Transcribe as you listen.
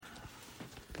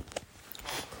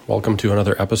Welcome to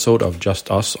another episode of Just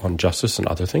Us on Justice and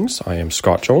Other Things. I am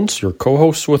Scott Jones, your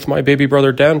co-host with my baby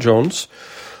brother Dan Jones.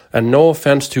 And no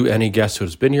offense to any guest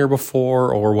who's been here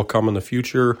before or will come in the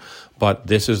future, but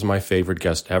this is my favorite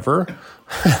guest ever.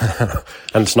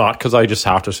 And it's not because I just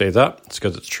have to say that. It's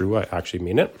because it's true. I actually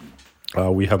mean it.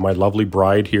 We have my lovely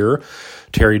bride here,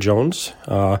 Terry Jones.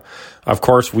 Of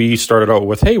course, we started out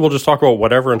with, hey, we'll just talk about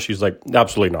whatever. And she's like,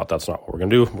 absolutely not. That's not what we're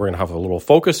going to do. We're going to have a little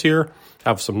focus here,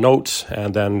 have some notes,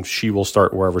 and then she will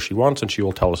start wherever she wants, and she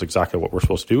will tell us exactly what we're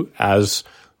supposed to do, as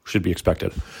should be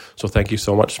expected. So thank you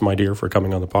so much, my dear, for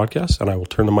coming on the podcast, and I will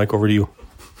turn the mic over to you.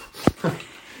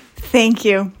 Thank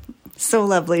you. So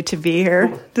lovely to be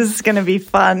here. This is going to be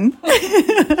fun.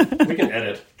 We can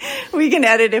edit. We can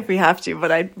edit if we have to,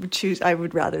 but I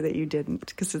would rather that you didn't,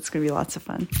 because it's going to be lots of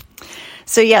fun.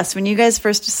 So yes, when you guys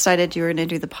first decided you were going to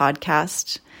do the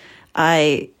podcast,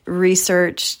 I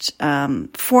researched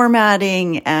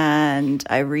formatting, and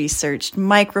I researched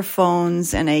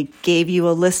microphones, and I gave you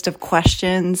a list of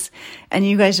questions, and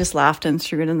you guys just laughed and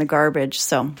threw it in the garbage.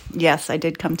 So yes, I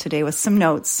did come today with some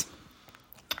notes.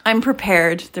 I'm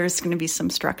prepared. There's going to be some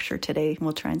structure today.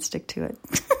 We'll try and stick to it.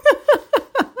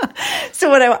 So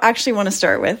what I actually want to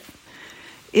start with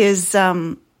is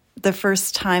the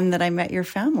first time that I met your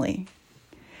family.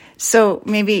 So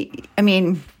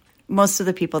most of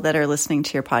the people that are listening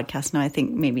to your podcast now, I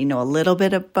think maybe know a little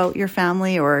bit about your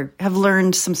family or have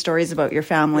learned some stories about your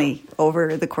family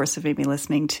over the course of maybe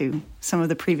listening to some of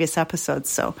the previous episodes.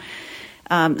 So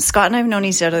Scott and I have known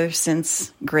each other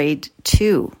since grade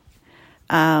 2.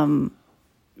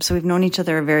 So we've known each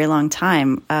other a very long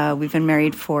time. We've been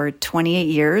married for 28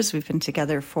 years. We've been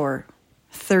together for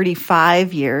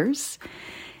 35 years.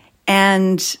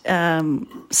 And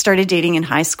started dating in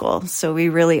high school. So we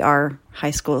really are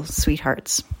high school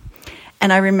sweethearts.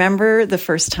 And I remember the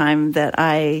first time that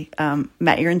I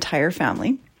met your entire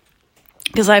family,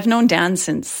 because I've known Dan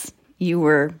since you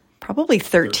were probably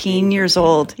 13 years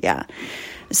old. Yeah.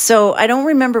 So I don't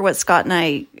remember what Scott and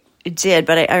I did,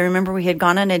 but I remember we had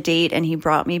gone on a date, and he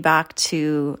brought me back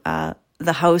to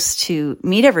the house to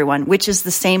meet everyone, which is the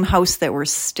same house that we're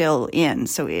still in.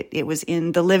 So it was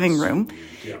in the living room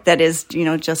that is,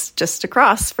 just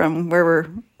across from where we're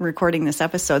recording this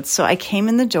episode. So I came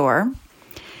in the door,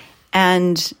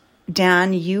 and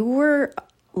Dan, you were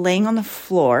laying on the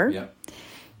floor,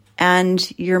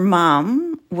 and your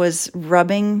mom was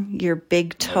rubbing your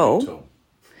big toe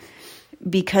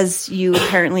because you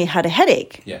apparently had a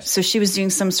headache. Yes. So she was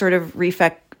doing some sort of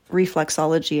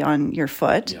reflexology on your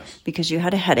foot because you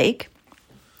had a headache.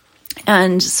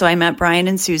 And so I met Brian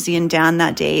and Susie and Dan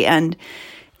that day, and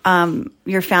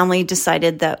your family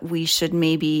decided that we should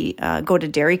maybe go to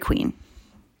Dairy Queen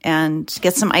and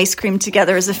get some ice cream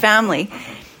together as a family.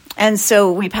 And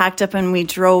so we packed up and we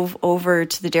drove over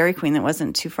to the Dairy Queen that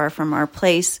wasn't too far from our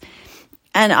place.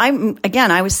 And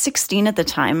I was 16 at the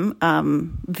time,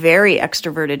 very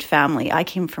extroverted family. I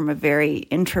came from a very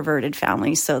introverted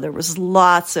family, so there was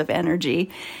lots of energy.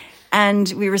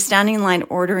 And we were standing in line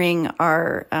ordering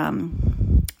our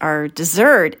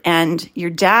dessert, and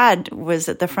your dad was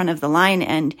at the front of the line,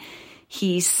 and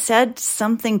he said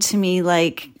something to me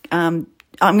like, I'm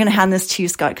going to hand this to you,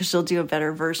 Scott, because you'll do a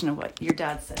better version of what your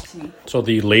dad said to me. So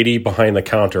the lady behind the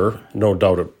counter, no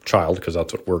doubt a child, because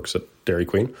that's what works at Dairy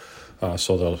Queen.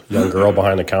 So the young girl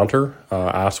behind the counter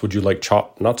asked, would you like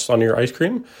chopped nuts on your ice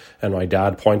cream? And my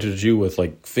dad pointed at you with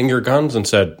like finger guns and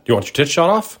said, you want your tits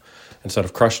shot off? Instead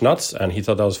of crushed nuts. And he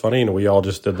thought that was funny. And we all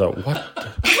just did the, what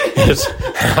is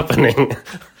happening?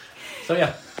 So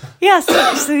yeah. Yes.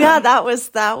 So yeah, that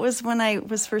was when I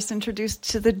was first introduced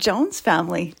to the Jones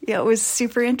family. Yeah, it was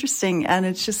super interesting. And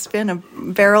it's just been a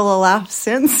barrel of laughs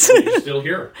since. And you're still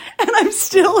here. And I'm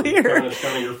still here. It's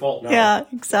kind of your fault now. Yeah,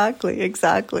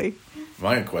 exactly.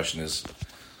 My question is,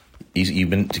 you've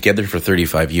been together for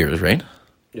 35 years, right?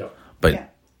 Yeah.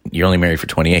 But you're only married for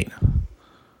 28.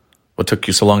 What took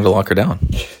you so long to lock her down?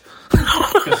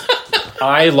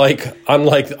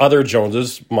 Unlike other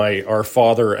Joneses, our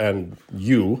father and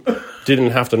you didn't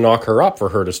have to knock her up for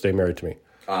her to stay married to me.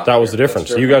 That was the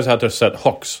difference. You guys had to set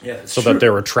hooks so that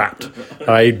they were trapped.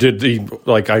 I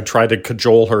tried to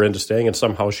cajole her into staying, and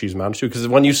somehow she's managed to. Because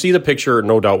when you see the picture,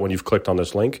 no doubt when you've clicked on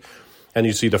this link, and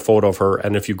you see the photo of her,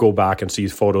 and if you go back and see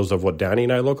photos of what Danny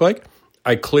and I look like,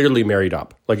 I clearly married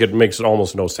up. Like, it makes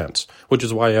almost no sense, which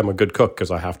is why I'm a good cook, because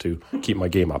I have to keep my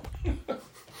game up.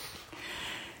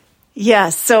 Yeah,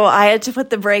 so I had to put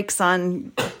the brakes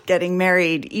on getting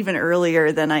married even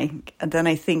earlier than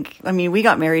I think. I mean, we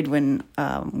got married when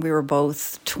we were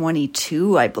both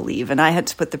 22, I believe, and I had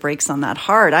to put the brakes on that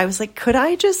hard. I was like, could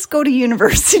I just go to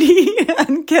university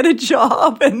and get a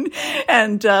job and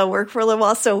work for a little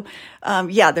while? So,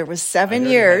 there was 7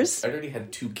 years. I already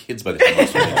had 2 kids by the time I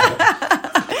was 22.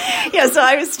 Yeah, so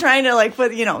I was trying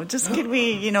to just can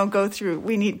we, go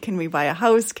through, can we buy a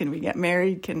house? Can we get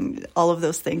married? Can all of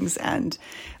those things. And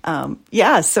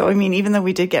so, I mean, even though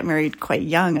we did get married quite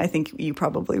young, I think you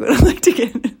probably would have liked to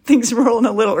get things rolling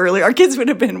a little earlier. Our kids would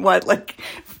have been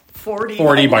 40?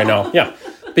 40 by now, yeah.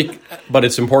 But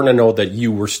it's important to know that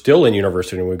you were still in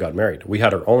university when we got married. We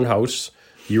had our own house.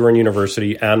 You were in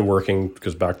university and working,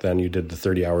 because back then you did the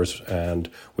 30 hours, and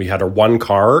we had our one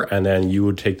car, and then you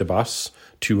would take the bus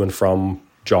to and from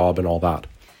job and all that.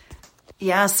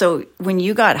 Yeah, so when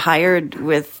you got hired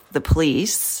with the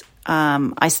police,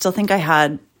 I still think I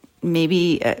had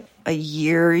maybe a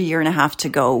year and a half to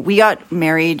go. We got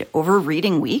married over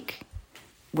Reading Week,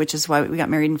 which is why we got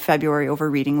married in February over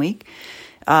Reading Week.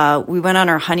 We went on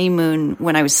our honeymoon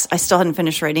when I still hadn't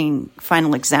finished writing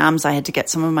final exams. I had to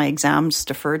get some of my exams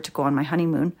deferred to go on my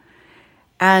honeymoon.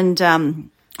 And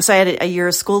so I had a year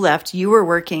of school left. You were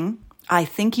working. I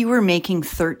think you were making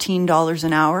 $13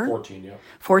 an hour. 14, yeah.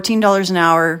 $14 an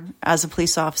hour as a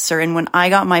police officer. And when I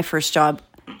got my first job,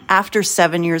 after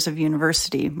 7 years of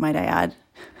university, might I add,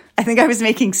 I think I was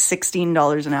making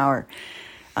 $16 an hour,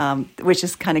 which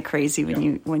is kind of crazy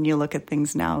when you look at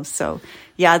things now. So,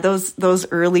 yeah, those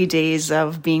early days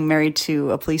of being married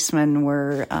to a policeman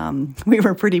were we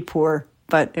were pretty poor,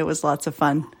 but it was lots of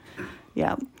fun.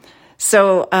 Yeah.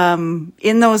 So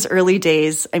in those early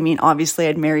days, I mean, obviously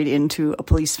I'd married into a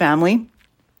police family.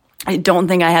 I don't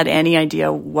think I had any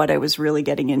idea what I was really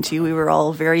getting into. We were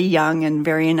all very young and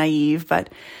very naive, but,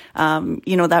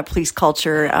 that police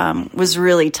culture was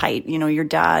really tight. Your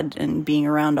dad and being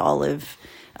around all of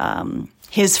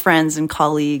his friends and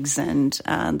colleagues and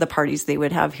the parties they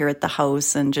would have here at the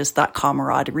house and just that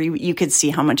camaraderie. You could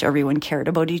see how much everyone cared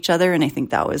about each other, and I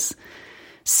think that was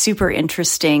super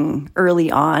interesting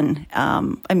early on.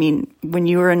 I mean, when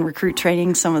you were in recruit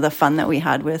training, some of the fun that we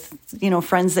had with,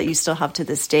 friends that you still have to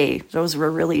this day, those were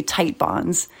really tight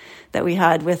bonds that we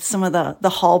had with some of the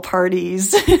hall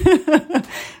parties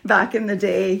back in the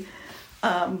day.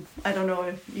 I don't know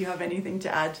if you have anything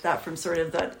to add to that from sort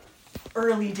of the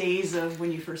early days of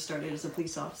when you first started as a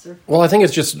police officer. Well, I think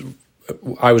it's just,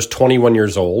 I was 21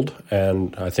 years old,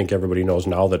 and I think everybody knows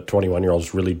now that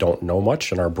 21-year-olds really don't know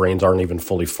much, and our brains aren't even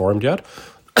fully formed yet.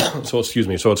 So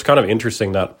it's kind of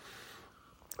interesting that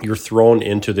you're thrown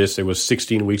into this. It was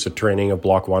 16 weeks of training of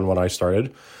Block 1 when I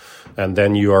started, and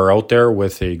then you are out there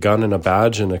with a gun and a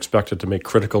badge and expected to make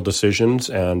critical decisions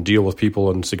and deal with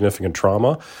people in significant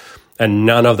trauma. And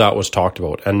none of that was talked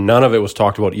about. And none of it was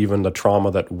talked about, even the trauma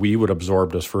that we would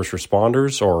absorb as first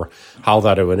responders or how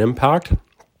that it would impact.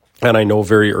 And I know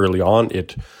very early on,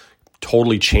 it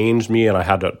totally changed me, and I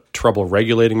had trouble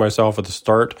regulating myself at the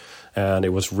start, and it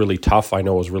was really tough. I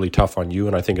know it was really tough on you,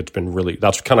 and I think it's been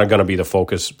that's kind of going to be the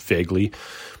focus vaguely,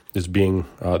 is being,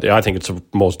 I think it's the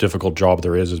most difficult job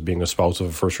there is being a spouse of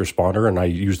a first responder, and I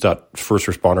use that first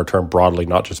responder term broadly,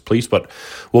 not just police, but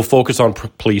we'll focus on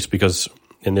police because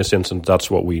in this instance, that's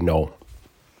what we know.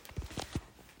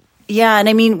 Yeah, and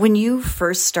I mean, when you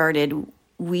first started,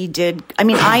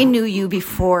 I knew you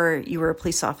before you were a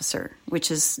police officer,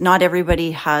 which is not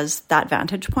everybody has that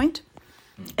vantage point.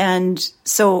 And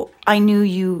so I knew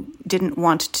you didn't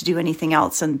want to do anything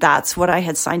else, and that's what I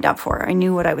had signed up for. I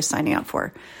knew what I was signing up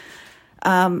for.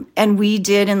 And we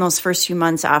did, in those first few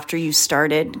months after you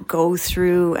started, go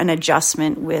through an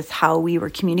adjustment with how we were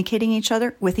communicating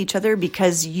with each other,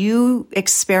 because you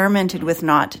experimented with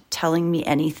not telling me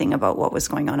anything about what was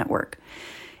going on at work.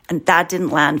 And that didn't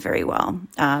land very well.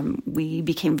 We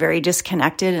became very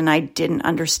disconnected, and I didn't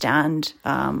understand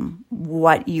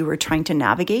what you were trying to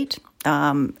navigate.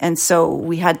 And so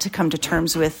we had to come to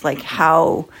terms with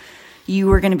how you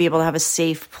were going to be able to have a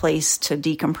safe place to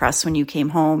decompress when you came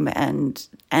home, and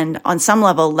on some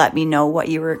level let me know what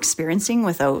you were experiencing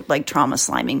without trauma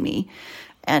sliming me.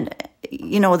 And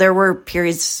there were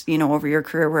periods over your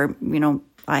career where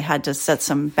I had to set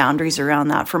some boundaries around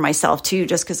that for myself too,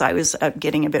 just because I was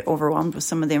getting a bit overwhelmed with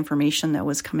some of the information that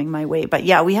was coming my way. But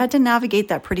yeah, we had to navigate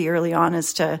that pretty early on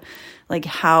as to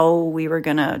how we were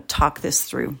going to talk this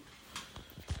through.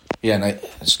 Yeah, and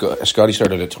Scotty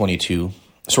started at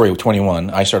 21.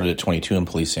 I started at 22 in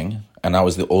policing, and I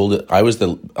was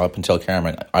up until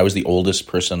Cameron, I was the oldest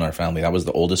person in our family. That was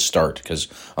the oldest start, because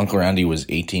Uncle Randy was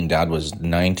 18, Dad was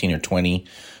 19 or 20,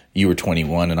 you were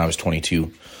 21, and I was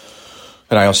 22.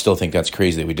 And I still think that's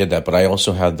crazy that we did that. But I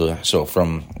also had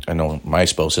I know my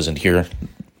spouse isn't here,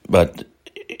 but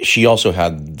she also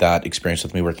had that experience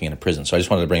with me working in a prison. So I just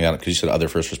wanted to bring that up because you said other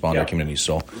first responder communities.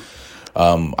 So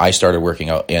I started working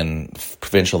out in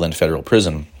provincial and federal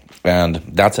prison. And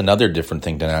that's another different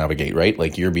thing to navigate, right?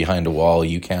 Like you're behind a wall.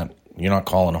 You're not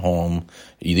calling home.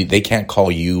 They can't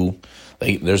call you.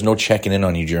 There's no checking in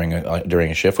on you during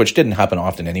a shift, which didn't happen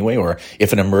often anyway. Or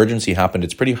if an emergency happened,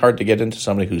 it's pretty hard to get into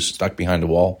somebody who's stuck behind a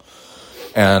wall.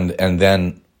 And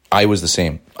then I was the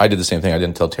same. I did the same thing. I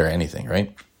didn't tell Tara anything,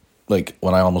 right? Like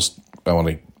when I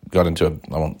got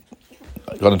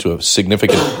into a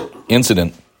significant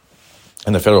incident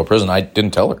in the federal prison, I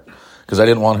didn't tell her because I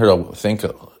didn't want her to think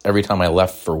every time I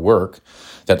left for work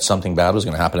that something bad was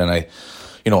going to happen. And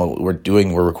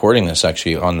we're recording this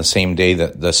actually on the same day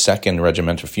that the second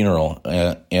regimental funeral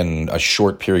in a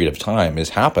short period of time has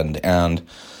happened. And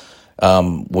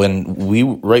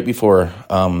when right before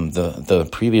the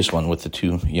previous one with the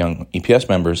two young EPS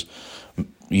members,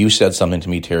 you said something to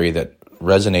me, Terry, that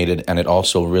resonated, and it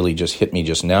also really just hit me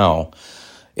just now,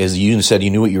 is you said you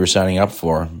knew what you were signing up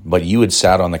for, but you had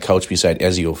sat on the couch beside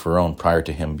Ezio Ferrone prior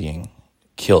to him being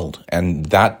killed. And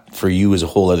that, for you, is a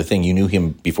whole other thing. You knew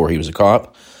him before he was a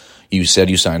cop. You said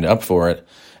you signed up for it.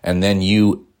 And then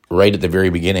you, right at the very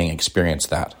beginning,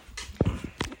 experienced that.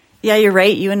 Yeah, you're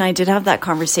right. You and I did have that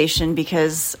conversation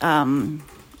because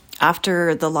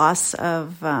after the loss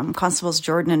of Constables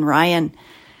Jordan and Ryan,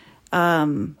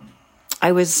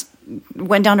 I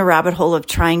went down a rabbit hole of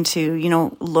trying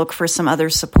to, look for some other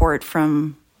support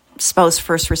from spouse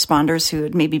first responders who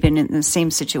had maybe been in the same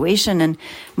situation. And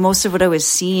most of what I was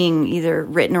seeing, either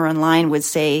written or online, would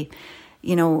say,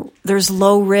 there's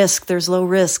low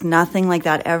risk. Nothing like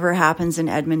that ever happens in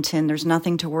Edmonton. There's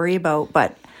nothing to worry about.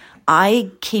 But I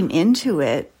came into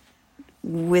it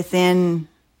within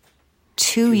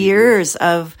 2 years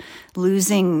of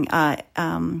losing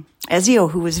Ezio,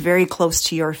 who was very close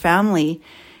to your family,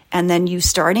 and then you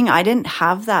starting. I didn't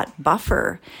have that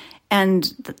buffer.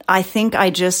 And I think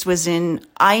I just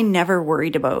I never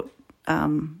worried about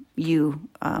you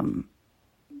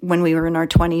when we were in our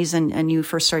 20s and you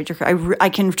first started your career. I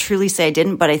can truly say I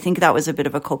didn't, but I think that was a bit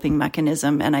of a coping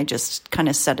mechanism, and I just kind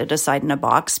of set it aside in a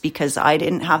box because I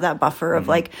didn't have that buffer of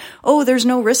there's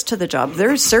no risk to the job.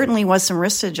 There certainly was some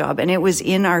risk to the job, and it was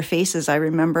in our faces. I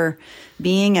remember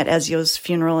being at Ezio's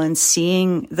funeral and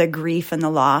seeing the grief and the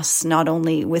loss, not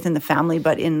only within the family,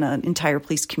 but in the entire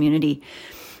police community.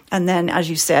 And then, as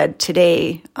you said,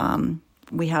 today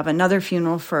we have another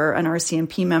funeral for an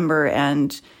RCMP member,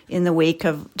 and in the wake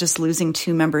of just losing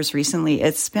two members recently,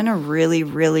 it's been a really,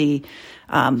 really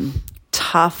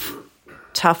tough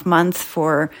month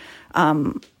for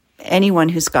anyone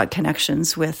who's got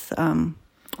connections with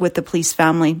the police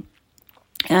family.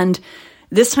 And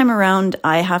this time around,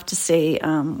 I have to say,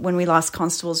 when we lost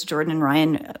Constables Jordan and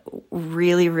Ryan,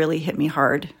 really, really hit me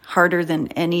harder than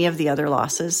any of the other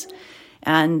losses.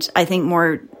 And I think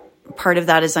part of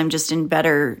that is I'm just in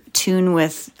better tune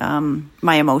with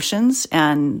my emotions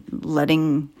and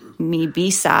letting me be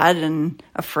sad and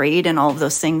afraid and all of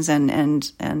those things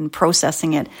and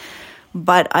processing it.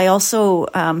 But I also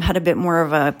had a bit more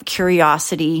of a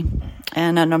curiosity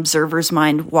and an observer's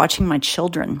mind watching my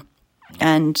children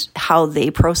and how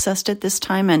they processed it this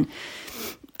time. And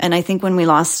I think when we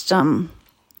lost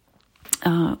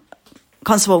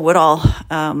Constable Woodall,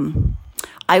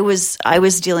 I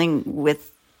was dealing with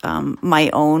my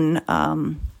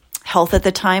own health at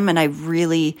the time, and I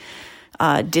really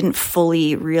didn't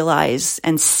fully realize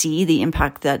and see the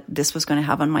impact that this was going to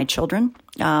have on my children.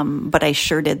 But I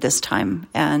sure did this time.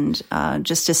 And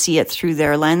just to see it through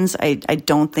their lens, I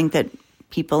don't think that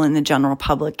people in the general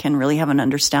public can really have an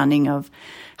understanding of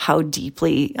how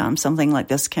deeply something like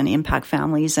this can impact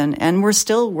families. And we're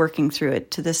still working through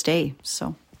it to this day.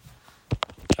 So.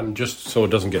 And just so it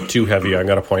doesn't get too heavy, I'm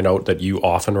going to point out that you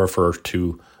often refer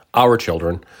to our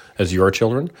children as your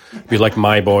children. Be like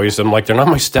my boys. I'm like, they're not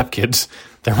my stepkids.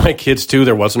 They're my kids too.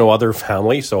 There was no other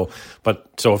family. So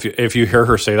if you hear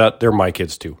her say that, they're my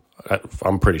kids too.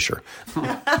 I'm pretty sure.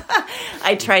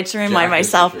 I tried to remind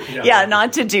myself,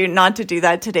 not to do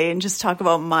that today and just talk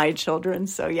about my children.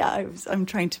 So yeah, I'm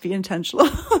trying to be intentional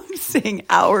saying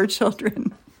our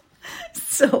children.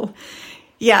 So.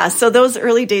 Yeah, so those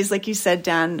early days, like you said,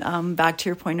 Dan, back to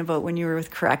your point about when you were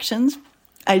with corrections,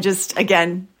 I just,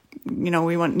 again,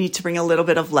 we need to bring a little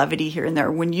bit of levity here and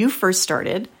there. When you first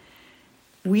started,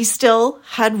 we still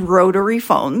had rotary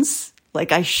phones,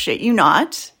 like I shit you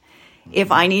not.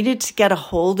 If I needed to get a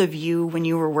hold of you when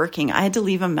you were working, I had to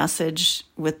leave a message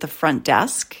with the front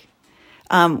desk.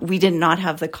 We did not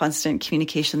have the constant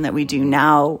communication that we do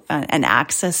now and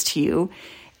access to you.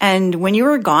 And when you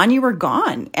were gone, you were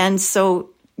gone. And so,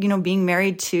 being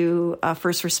married to a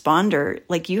first responder,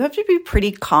 like, you have to be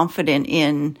pretty confident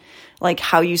in like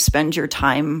how you spend your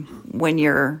time when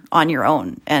you're on your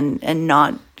own and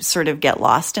not sort of get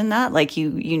lost in that. Like,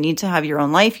 you need to have your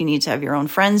own life. You need to have your own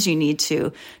friends. You need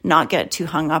to not get too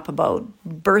hung up about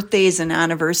birthdays and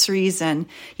anniversaries. And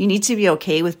you need to be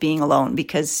okay with being alone,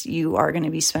 because you are going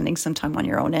to be spending some time on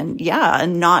your own.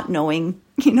 And not knowing,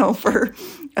 for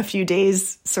a few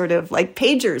days, sort of like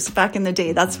pagers back in the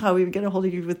day. That's how we would get a hold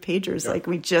of you, with pagers. Yeah. Like,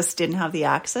 we just didn't have the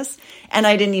access, and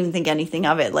I didn't even think anything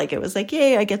of it. Like, it was like,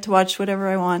 yay, I get to watch whatever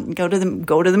I want and go to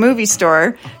the movie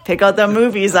store, pick out the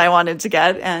movies I wanted to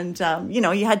get. And,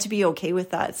 you had to be okay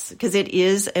with that, because it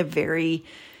is a very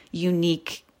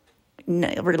unique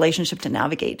relationship to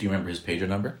navigate. Do you remember his pager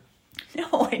number?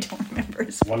 No, I don't remember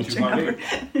his pager number. Do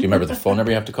you remember the phone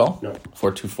number you have to call? No.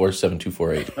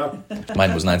 424-7248. Oh.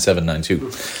 Mine was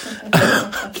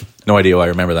 9792. No idea why I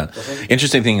remember that. Okay.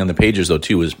 Interesting thing on the pagers, though,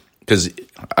 too, is because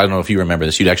I don't know if you remember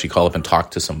this, you'd actually call up and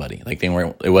talk to somebody. Like,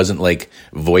 it wasn't like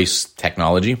voice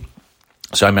technology.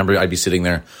 So I remember I'd be sitting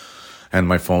there and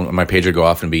my pager would go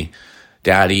off and be,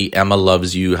 Daddy, Emma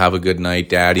loves you. Have a good night,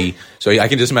 Daddy. So I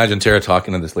can just imagine Tara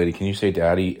talking to this lady. Can you say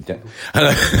Daddy?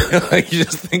 Like, you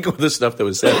just think of the stuff that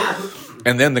was said.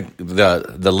 And then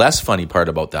the less funny part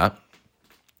about that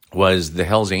was the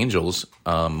Hells Angels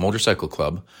motorcycle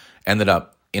club ended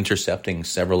up intercepting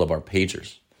several of our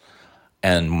pagers,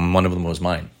 and one of them was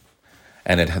mine.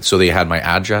 And so they had my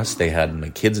address, they had my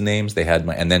kids' names,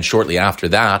 and then shortly after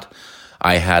that,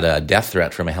 I had a death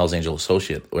threat from a Hells Angel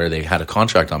associate where they had a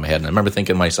contract on my head. And I remember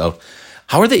thinking to myself,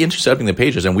 how are they intercepting the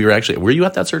pages? And were you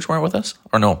at that search warrant with us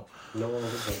or no? No, I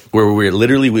wasn't. Where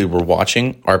we were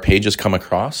watching our pages come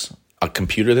across a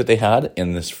computer that they had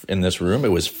in this room.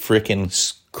 It was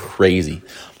freaking crazy,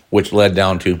 which led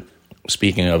down to,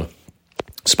 speaking of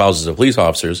spouses of police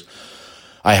officers,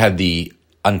 I had the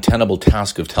untenable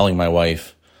task of telling my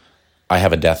wife, I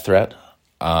have a death threat.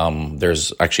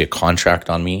 There's actually a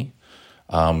contract on me.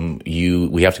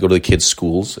 We have to go to the kids'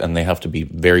 schools, and they have to be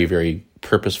very, very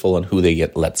purposeful in who they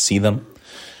let see them.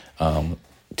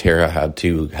 Tara had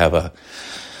to have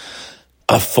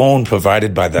a phone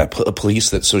provided by the police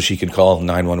so she could call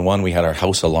 911. We had our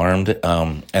house alarmed.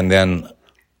 And then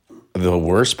the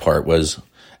worst part was,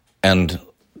 and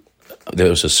it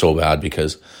was just so bad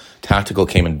because Tactical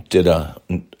came and did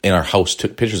in our house,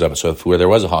 took pictures of it. So if where there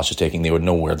was a hostage taking, they would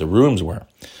know where the rooms were.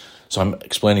 So I'm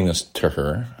explaining this to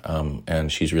her,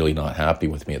 and she's really not happy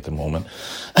with me at the moment.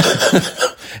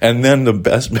 And then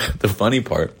the funny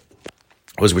part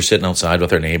was we're sitting outside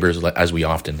with our neighbors, as we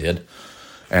often did.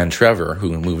 And Trevor,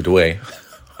 who moved away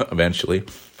eventually,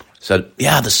 said,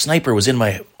 yeah, the sniper was in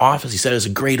my office. He said it was a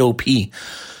great OP.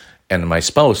 And my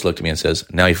spouse looked at me and says,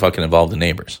 now you fucking involve the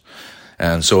neighbors.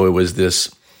 And so it was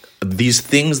these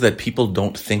things that people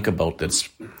don't think about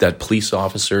that police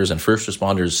officers and first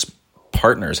responders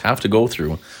partners have to go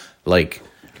through, like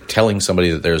telling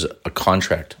somebody that there's a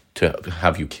contract to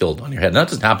have you killed on your head. And that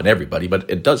doesn't happen to everybody, but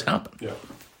it does happen. Yeah.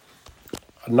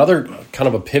 Another kind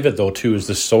of a pivot, though, too, is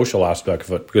the social aspect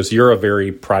of it, because you're a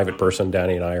very private person.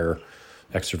 Danny and I are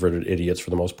extroverted idiots for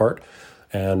the most part.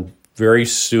 And very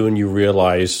soon you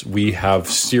realize we have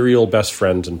serial best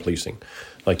friends in policing.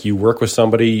 Like, you work with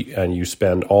somebody and you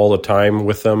spend all the time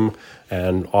with them,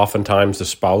 and oftentimes the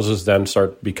spouses then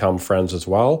become friends as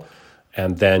well.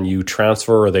 And then you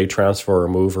transfer, or they transfer or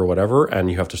move or whatever,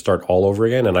 and you have to start all over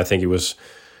again. And I think it was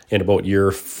in about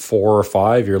year 4 or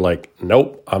 5, you're like,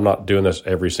 nope, I'm not doing this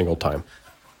every single time.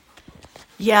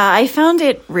 Yeah, I found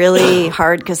it really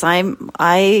hard because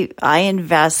I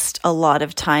invest a lot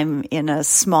of time in a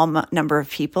small number of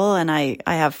people, and I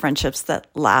have friendships that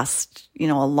last, a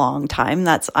long time.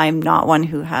 I'm not one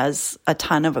who has a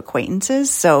ton of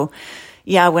acquaintances. So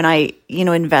yeah, when I,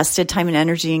 invested time and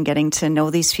energy in getting to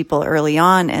know these people early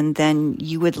on, and then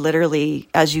you would literally,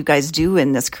 as you guys do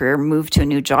in this career, move to a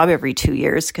new job every 2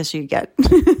 years because you get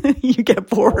you get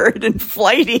bored and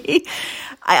flighty.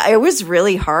 It was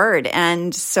really hard,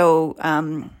 and so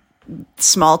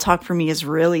small talk for me is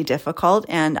really difficult,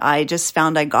 and I just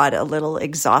found I got a little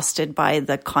exhausted by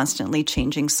the constantly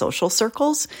changing social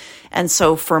circles. And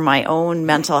so for my own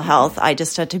mental health, I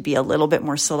just had to be a little bit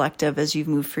more selective as you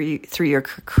move through your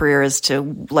career as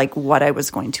to like what I was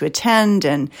going to attend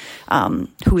and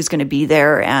who was going to be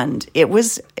there. And it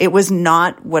was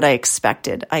not what I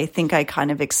expected. I think I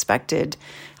kind of expected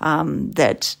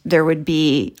that there would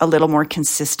be a little more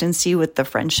consistency with the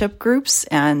friendship groups.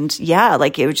 And yeah,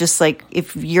 like it was just like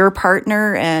if your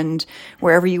partner and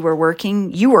wherever you were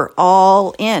working, you were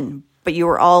all in. but you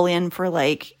were all in for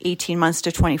like 18 months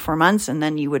to 24 months, and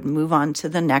then you would move on to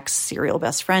the next serial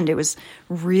best friend. It was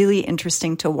really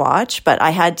interesting to watch, but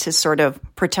I had to sort of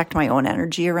protect my own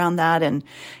energy around that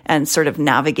and sort of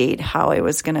navigate how I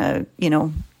was going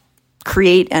to,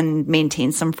 create and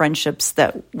maintain some friendships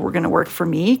that were going to work for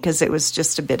me, because it was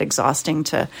just a bit exhausting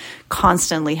to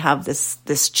constantly have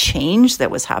this change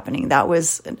that was happening. That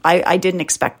was, I didn't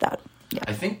expect that. Yeah.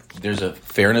 I think there's a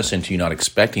fairness into you not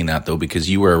expecting that, though, because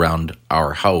you were around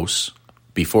our house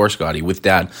before Scotty with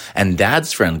Dad, and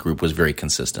Dad's friend group was very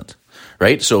consistent,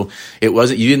 right? So it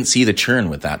wasn't, you didn't see the churn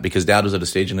with that because Dad was at a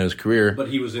stage in his career. But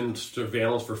he was in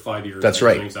surveillance for 5 years. That's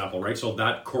right. As an example, right? So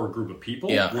that core group of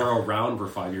people Yeah. were around for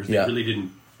 5 years. They really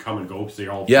didn't come and go because they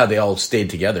all... Yeah, they all stayed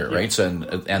together, right? So,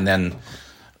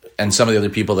 and some of the other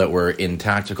people that were in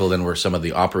tactical then were some of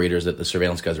the operators that the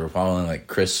surveillance guys were following, like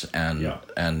Chris and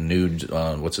Nude,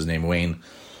 what's his name, Wayne.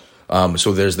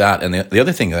 So there's that. And the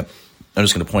other thing that I'm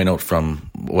just going to point out from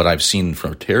what I've seen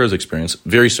from Tara's experience,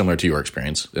 very similar to your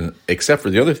experience, and except for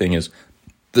the other thing is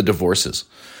the divorces,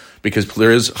 because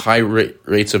there is high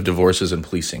rates of divorces in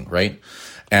policing, right?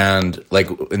 And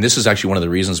this is actually one of the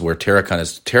reasons where Tara kind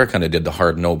of did the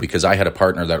hard no, because I had a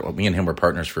partner that me and him were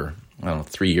partners for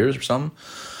 3 years or something.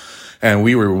 And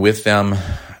we were with them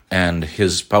and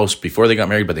his spouse before they got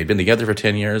married, but they'd been together for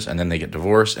 10 years, and then they get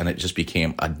divorced, and it just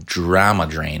became a drama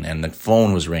drain, and the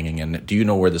phone was ringing, and do you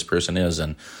know where this person is?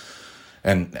 And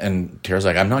Tara's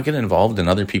like, I'm not getting involved in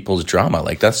other people's drama.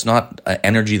 Like, that's not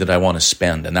energy that I want to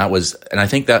spend. And I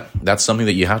think that's something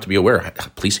that you have to be aware.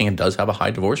 Policing does have a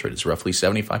high divorce rate. It's roughly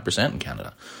 75% in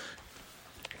Canada.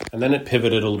 And then it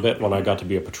pivoted a little bit when I got to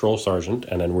be a patrol sergeant,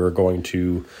 and then we were going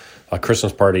to a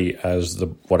Christmas party as the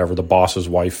boss's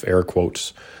wife, air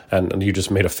quotes, and you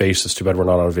just made a face. It's too bad we're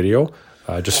not on video.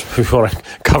 Just if you want to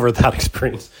cover that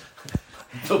experience.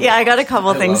 Yeah, I got a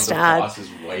couple things to add. Boss's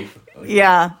wife.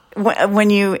 Yeah, when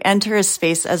you enter a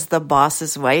space as the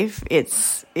boss's wife,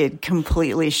 it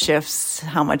completely shifts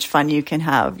how much fun you can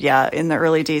have. Yeah, in the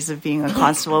early days of being a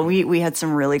constable, we had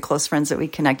some really close friends that we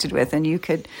connected with, and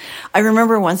I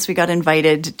remember once we got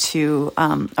invited to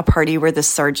a party where the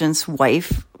sergeant's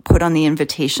wife put on the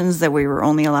invitations that we were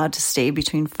only allowed to stay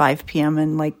between 5 p.m.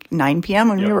 and 9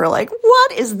 p.m. And we were like,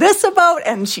 what is this about?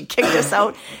 And she kicked us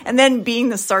out. And then being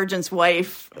the sergeant's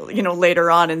wife,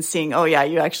 later on and seeing, oh yeah,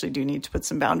 you actually do need to put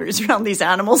some boundaries around these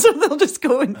animals or they'll just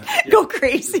go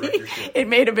crazy. It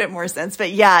made a bit more sense.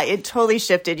 But yeah, it totally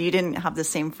shifted. You didn't have the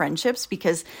same friendships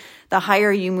because the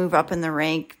higher you move up in the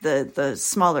rank, the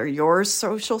smaller your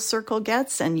social circle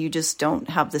gets, and you just don't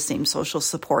have the same social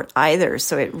support either.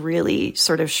 So it really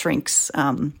sort of shrinks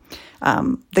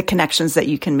the connections that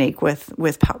you can make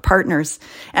with partners.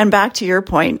 And back to your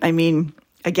point, I mean,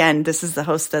 again, this is the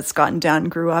house that Scott and Dan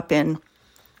grew up in.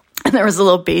 And there was a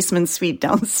little basement suite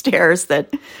downstairs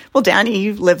that, well, Danny,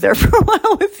 you lived there for a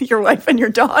while with your wife and your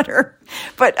daughter.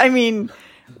 But I mean,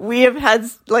 we have had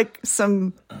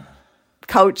some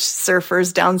couch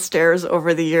surfers downstairs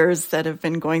over the years that have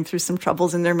been going through some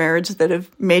troubles in their marriage that have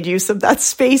made use of that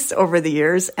space over the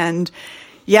years. And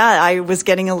yeah, I was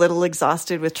getting a little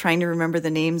exhausted with trying to remember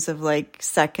the names of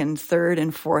second, third,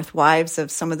 and fourth wives of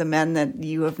some of the men that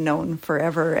you have known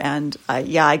forever. And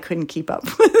I couldn't keep up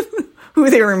with who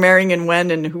they were marrying and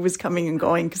when and who was coming and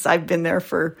going, because I've been there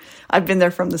from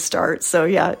the start. So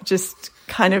yeah, just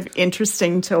kind of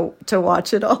interesting to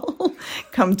watch it all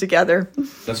come together.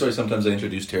 That's why sometimes I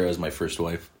introduce Tara as my first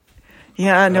wife.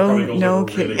 Yeah, no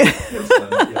kidding.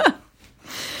 Really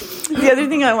The other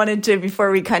thing I wanted to,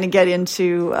 before we kind of get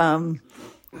into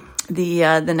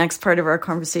the next part of our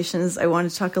conversation, is I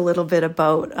want to talk a little bit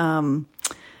about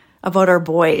our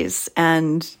boys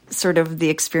and sort of the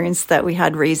experience that we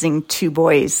had raising two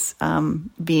boys,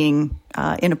 being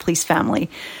in a police family.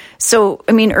 So,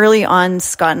 I mean, early on,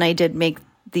 Scott and I did make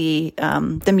the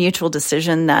mutual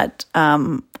decision that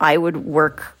I would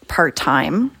work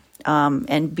part-time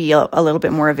and be a little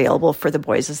bit more available for the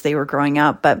boys as they were growing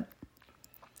up. But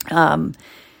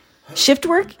shift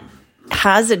work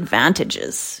has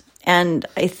advantages. And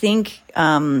I think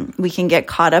we can get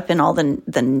caught up in all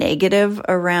the negative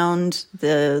around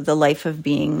the life of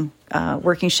being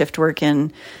working shift work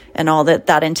and all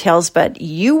that entails. But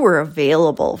you were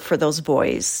available for those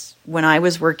boys. When I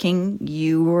was working,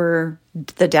 you were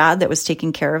the dad that was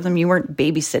taking care of them. You weren't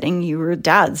babysitting. You were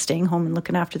dad staying home and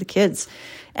looking after the kids.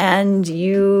 And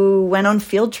you went on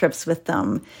field trips with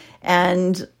them.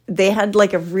 And they had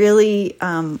a really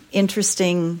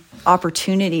interesting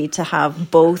opportunity to have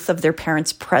both of their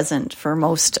parents present for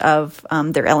most of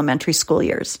their elementary school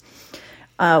years,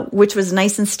 which was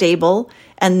nice and stable.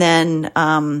 And then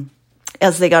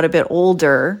as they got a bit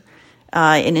older,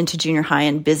 and into junior high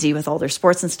and busy with all their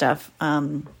sports and stuff,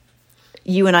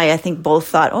 you and I think both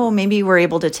thought, oh, maybe we're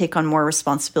able to take on more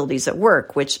responsibilities at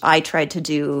work, which I tried to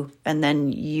do, and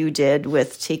then you did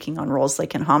with taking on roles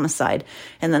like in Homicide.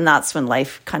 And then that's when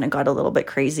life kind of got a little bit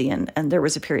crazy, and there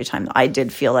was a period of time that I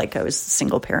did feel like I was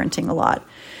single parenting a lot.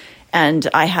 And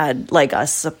I had like a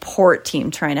support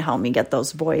team trying to help me get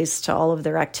those boys to all of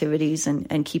their activities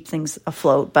and keep things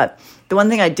afloat. But the one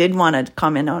thing I did want to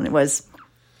comment on was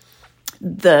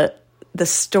the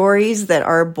stories that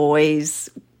our boys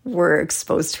were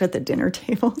exposed to at the dinner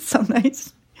table some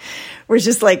nights were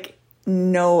just like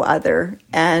no other.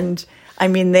 And I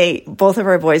mean, both of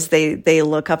our boys, they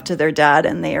look up to their dad,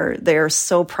 and they are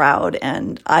so proud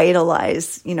and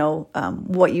idolize,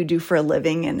 what you do for a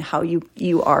living and how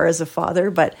you are as a father.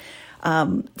 But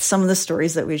some of the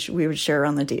stories that we would share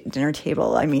on the dinner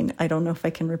table, I mean, I don't know if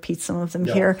I can repeat some of them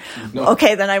here. No.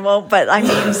 Okay, then I won't. But I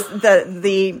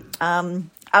mean,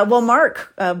 well,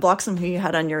 Mark Bloxham, who you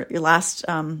had on your last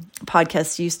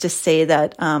podcast, used to say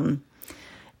that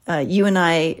you and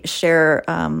I share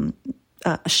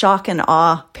shock and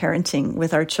awe parenting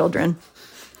with our children.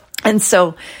 And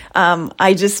so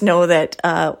I just know that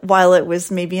while it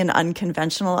was maybe an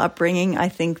unconventional upbringing, I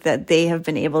think that they have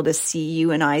been able to see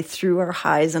you and I through our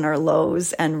highs and our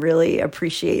lows and really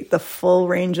appreciate the full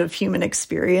range of human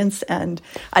experience. And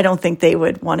I don't think they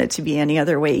would want it to be any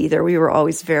other way either. We were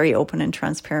always very open and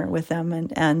transparent with them,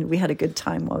 and we had a good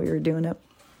time while we were doing it.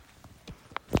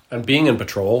 And being in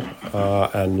patrol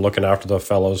and looking after the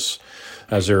fellows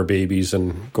as they were babies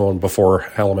and going before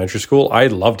elementary school, I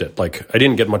loved it. Like, I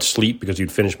didn't get much sleep because you'd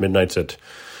finish midnights at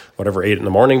 8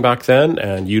 a.m. back then,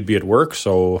 and you'd be at work.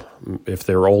 So if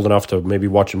they were old enough to maybe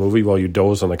watch a movie while you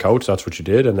doze on the couch, that's what you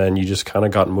did. And then you just kind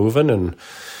of got moving and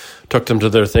took them to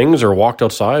their things or walked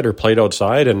outside or played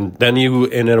outside. And then you,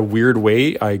 in a weird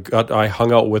way, I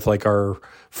hung out with like our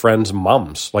friends'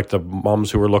 mums, like the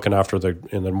mums who were looking after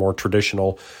in the more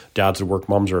traditional dads at work,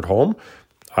 mums are at home.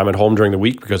 I'm at home during the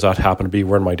week because that happened to be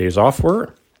where my days off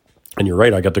were. And you're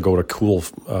right, I got to go to cool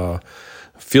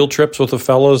field trips with the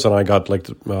fellas, and I got like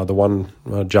the one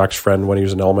Jack's friend when he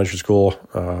was in elementary school.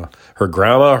 Her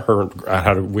grandma,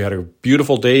 we had a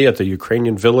beautiful day at the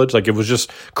Ukrainian village. Like, it was just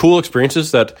cool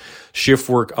experiences that shift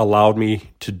work allowed me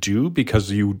to do,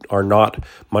 because you are not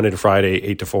Monday to Friday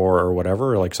 8 to 4 or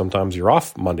whatever. Like, sometimes you're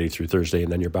off Monday through Thursday,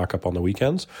 and then you're back up on the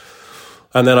weekends.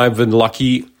 And then I've been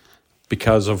lucky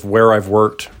because of where I've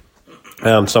worked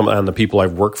and the people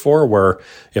I've worked for, where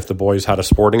if the boys had a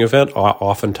sporting event,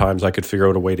 oftentimes I could figure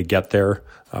out a way to get there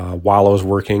while I was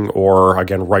working, or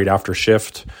again, right after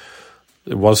shift.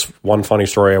 It was one funny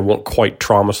story. I won't quite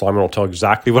trauma slime. I won't tell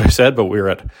exactly what I said, but we were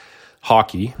at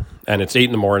hockey and it's 8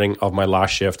 a.m. of my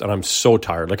last shift, and I'm so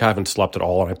tired. Like, I haven't slept at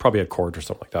all, and I probably had cords or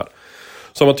something like that.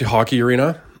 So I went to hockey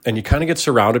arena, and you kind of get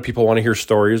surrounded. People want to hear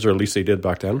stories, or at least they did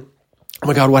back then. Oh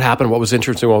my God, what happened? What was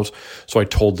interesting? So I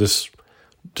told this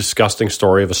disgusting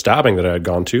story of a stabbing that I had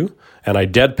gone to, and I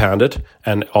deadpanned it,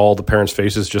 and all the parents'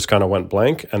 faces just kind of went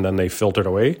blank, and then they filtered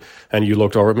away, and you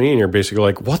looked over at me, and you're basically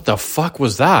like, what the fuck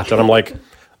was that? And I'm like,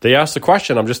 they asked the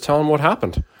question, I'm just telling them what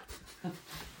happened.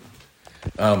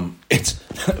 It's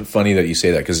funny that you say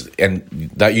that,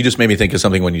 and that you just made me think of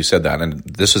something when you said that, and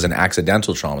this was an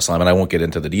accidental trauma slime, and I won't get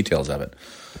into the details of it,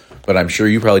 but I'm sure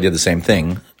you probably did the same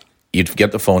thing. You'd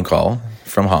get the phone call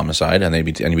from Homicide, and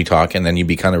you'd be talking, and then you'd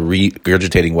be kind of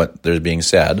regurgitating what there's being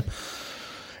said.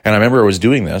 And I remember I was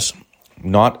doing this,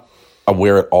 not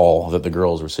aware at all that the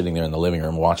girls were sitting there in the living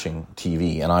room watching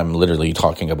TV, and I'm literally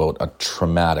talking about a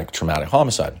traumatic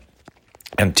homicide.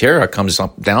 And Tara comes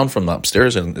down from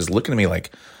upstairs and is looking at me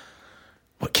like,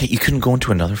 "What? You couldn't go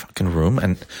into another fucking room?"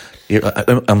 And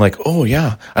I'm like, "Oh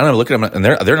yeah." And I'm looking at them, and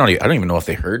they're not. I don't even know if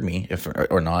they heard me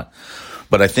or not.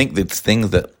 But I think it's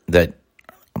things that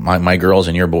my girls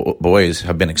and your boys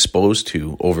have been exposed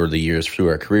to over the years through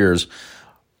our careers,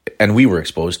 and we were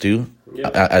exposed to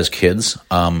as kids.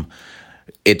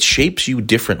 It shapes you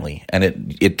differently, and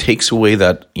it takes away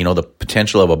that, the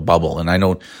potential of a bubble. And I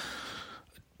know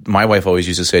my wife always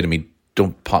used to say to me,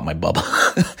 "Don't pop my bubble,"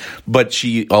 but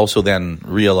she also then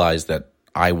realized that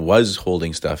I was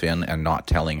holding stuff in and not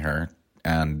telling her.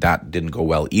 And that didn't go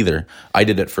well either. I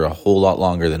did it for a whole lot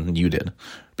longer than you did,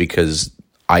 because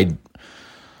I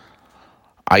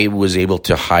was able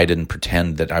to hide and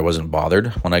pretend that I wasn't bothered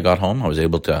when I got home. I was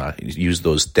able to use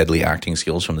those deadly acting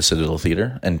skills from the Citadel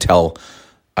Theater until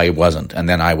I wasn't. And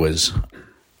then I was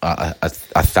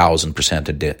 1,000%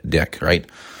 a dick, right?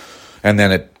 And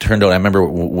then it turned out, I remember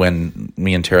when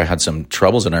me and Tara had some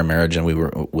troubles in our marriage, and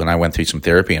when I went through some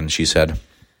therapy, and she said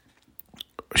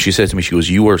to me, she goes,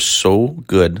 "You are so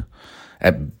good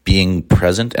at being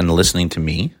present and listening to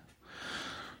me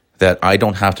that I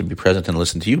don't have to be present and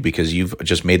listen to you because you've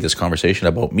just made this conversation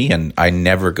about me, and I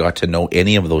never got to know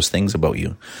any of those things about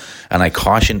you. And I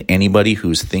caution anybody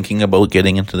who's thinking about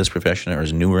getting into this profession or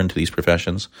is newer into these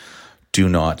professions, do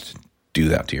not do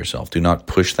that to yourself. Do not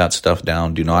push that stuff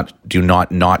down. Do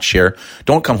not share.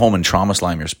 Don't come home and trauma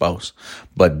slime your spouse,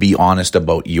 but be honest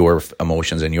about your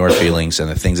emotions and your feelings and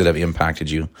the things that have impacted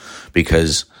you,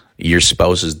 because your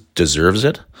spouse deserves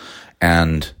it.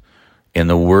 And in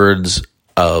the words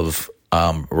of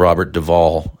Robert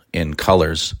Duvall in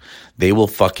Colors, they will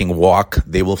fucking walk,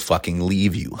 they will fucking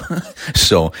leave you.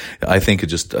 So I think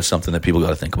it's just something that people got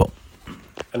to think about.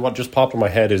 And what just popped in my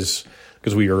head is,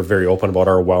 because we are very open about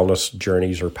our wellness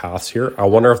journeys or paths here, I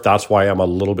wonder if that's why I'm a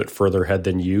little bit further ahead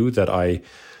than you, that I,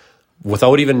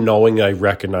 without even knowing I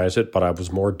recognize it, but I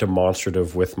was more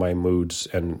demonstrative with my moods,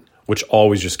 and which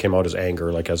always just came out as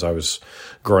anger. Like as I was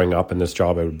growing up in this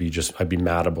job, I'd be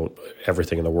mad about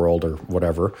everything in the world or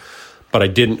whatever. But I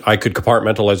could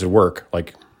compartmentalize at work.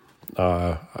 Like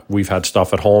we've had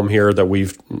stuff at home here that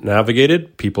we've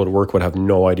navigated. People at work would have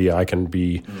no idea. I can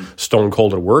be stone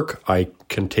cold at work. I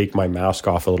can take my mask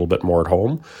off a little bit more at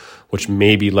home, which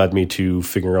maybe led me to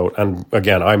figure out. And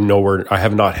again, I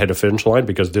have not hit a finish line,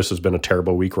 because this has been a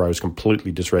terrible week where I was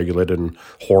completely dysregulated and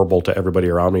horrible to everybody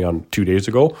around me on 2 days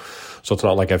ago. So it's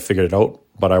not like I figured it out,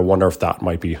 but I wonder if that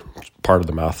might be part of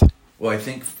the math. Well, I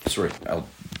think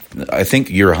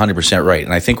you're 100% right.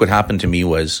 And I think what happened to me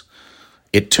was,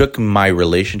 it took my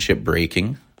relationship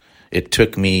breaking. It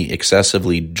took me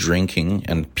excessively drinking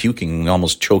and puking and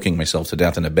almost choking myself to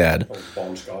death in a bed.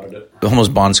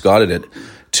 Almost Bon Scotted it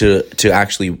to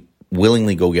actually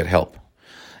willingly go get help.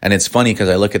 And it's funny because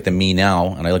I look at the me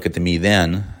now and I look at the me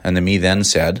then, and the me then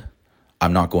said,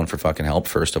 I'm not going for fucking help,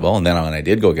 first of all. And then when I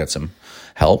did go get some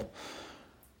help,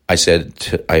 I said,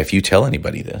 if you tell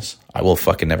anybody this, I will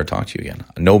fucking never talk to you again.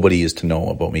 Nobody is to know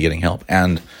about me getting help.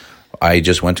 And I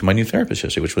just went to my new therapist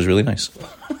yesterday, which was really nice.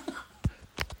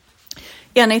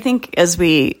 Yeah, and I think as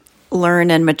we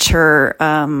learn and mature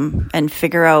and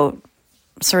figure out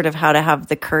sort of how to have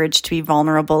the courage to be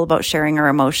vulnerable about sharing our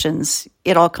emotions,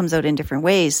 it all comes out in different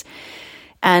ways.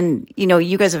 And,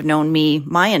 you guys have known me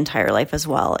my entire life as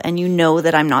well. And you know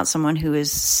that I'm not someone who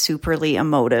is superly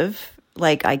emotive.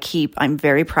 Like I'm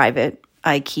very private.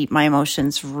 I keep my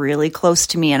emotions really close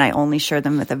to me, and I only share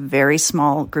them with a very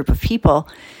small group of people.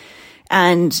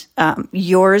 And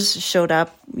yours showed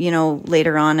up,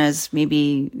 later on as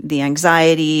maybe the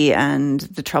anxiety and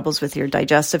the troubles with your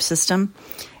digestive system.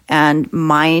 And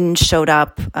mine showed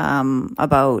up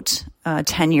about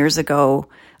 10 years ago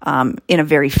in a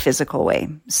very physical way.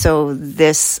 So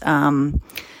this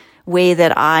way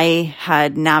that I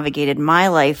had navigated my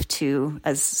life to,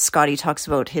 as Scotty talks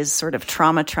about his sort of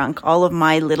trauma trunk, all of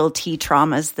my little T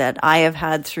traumas that I have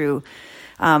had through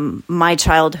my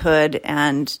childhood,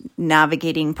 and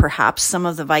navigating perhaps some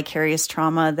of the vicarious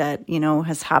trauma that,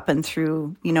 has happened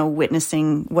through,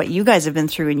 witnessing what you guys have been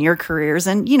through in your careers,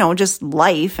 and, just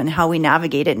life and how we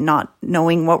navigate it, not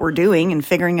knowing what we're doing and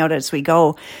figuring out as we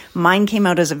go. Mine came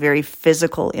out as a very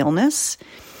physical illness.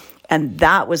 And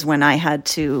that was when I had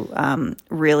to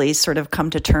really sort of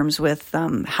come to terms with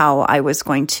how I was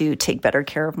going to take better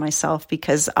care of myself,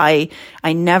 because I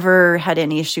never had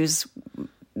any issues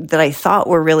that I thought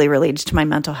were really related to my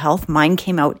mental health. Mine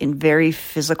came out in very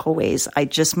physical ways.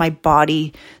 My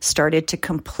body started to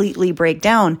completely break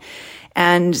down.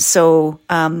 And so,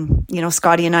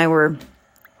 Scotty and I were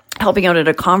helping out at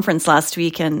a conference last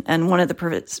week, and one of the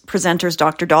presenters,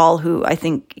 Dr. Dahl, who I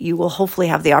think you will hopefully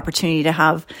have the opportunity to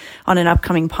have on an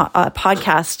upcoming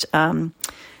podcast,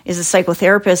 is a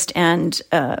psychotherapist. And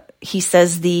he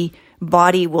says the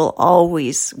body will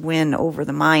always win over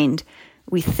the mind.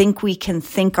 We think we can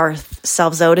think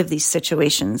ourselves out of these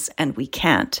situations, and we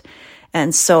can't.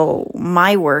 And so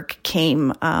my work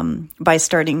came by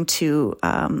starting to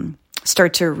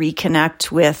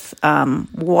reconnect with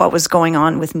what was going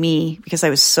on with me, because I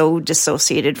was so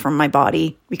dissociated from my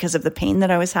body because of the pain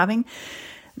that I was having.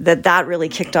 That really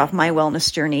kicked off my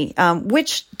wellness journey,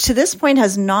 which to this point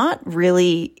has not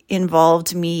really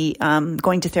involved me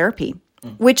going to therapy.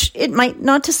 Which it might,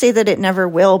 not to say that it never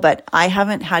will, but I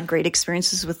haven't had great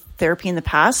experiences with therapy in the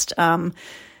past that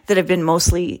have been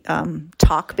mostly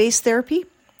talk-based therapy.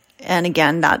 And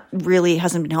again, that really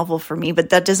hasn't been helpful for me, but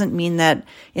that doesn't mean that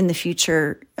in the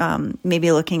future,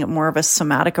 maybe looking at more of a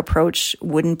somatic approach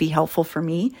wouldn't be helpful for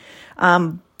me.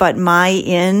 But my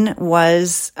in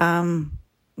was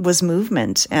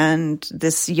movement, and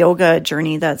this yoga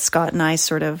journey that Scott and I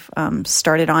sort of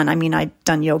started on. I mean, I'd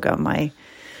done yoga my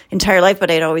entire life, but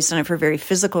I'd always done it for very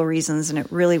physical reasons. And it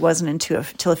really wasn't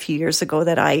until a few years ago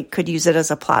that I could use it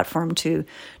as a platform to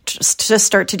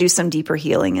start to do some deeper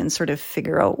healing and sort of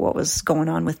figure out what was going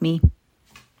on with me.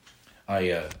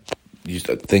 I used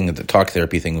a thing, the talk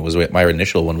therapy thing was my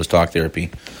initial one was talk therapy.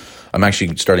 I'm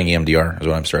actually starting EMDR is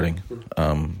what I'm starting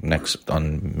next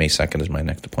on May 2nd is my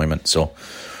next appointment. So,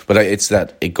 but it's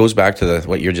that it goes back to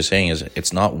what you're just saying is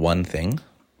it's not one thing.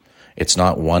 It's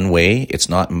not one way. It's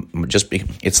not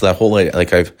it's that whole,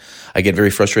 like I get very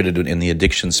frustrated in the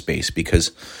addiction space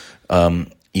because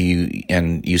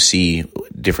you see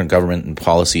different government and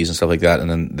policies and stuff like that, and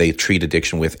then they treat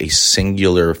addiction with a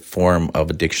singular form of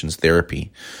addictions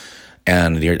therapy.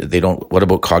 And they don't, what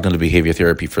about cognitive behavior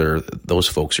therapy for those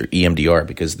folks, or EMDR,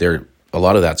 because a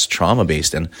lot of that's trauma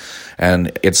based, and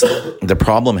it's the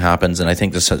problem happens, and I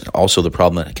think this is also the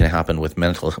problem that can happen with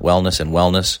mental wellness and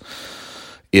wellness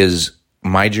is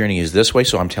my journey is this way,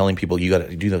 so I'm telling people you got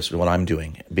to do this, what I'm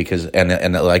doing, because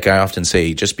and like I often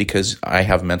say, just because I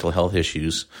have mental health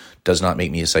issues does not make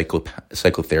me a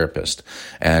psychotherapist,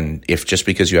 and if just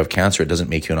because you have cancer, it doesn't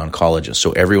make you an oncologist.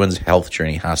 So everyone's health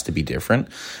journey has to be different,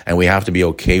 and we have to be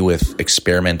okay with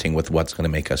experimenting with what's going to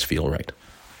make us feel right.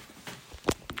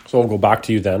 So we'll go back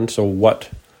to you then. So what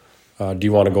do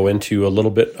you want to go into a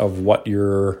little bit of what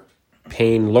your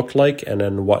pain looked like, and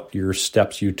then what your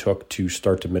steps you took to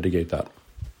start to mitigate that?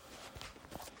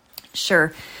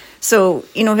 Sure. So,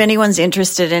 if anyone's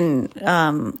interested in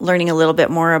learning a little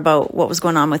bit more about what was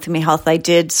going on with my health, I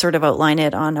did sort of outline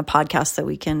it on a podcast that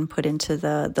we can put into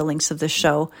the links of the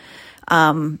show.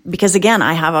 Because again,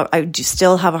 I do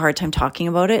still have a hard time talking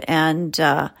about it, and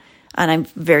I'm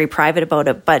very private about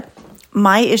it. But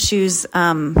my issues,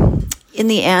 in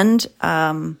the end,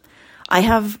 I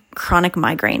have chronic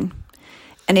migraine,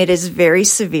 and it is very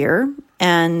severe.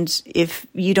 And if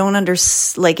you don't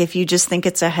if you just think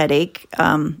it's a headache,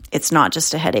 it's not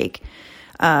just a headache.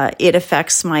 It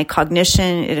affects my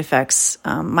cognition. It affects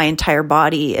my entire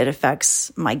body. It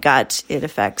affects my gut. It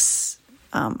affects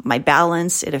my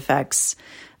balance. It affects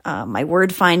my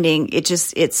word finding.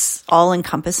 It's all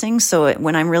encompassing. So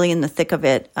when I'm really in the thick of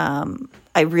it,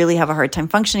 I really have a hard time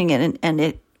functioning. And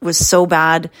it was so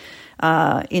bad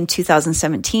in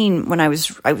 2017 when I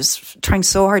was trying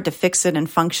so hard to fix it and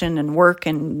function and work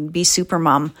and be super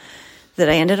mom that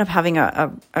I ended up having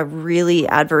a really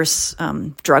adverse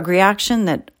drug reaction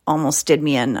that almost did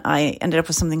me in. I ended up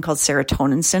with something called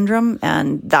serotonin syndrome,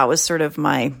 and that was sort of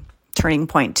my turning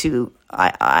point to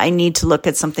I need to look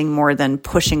at something more than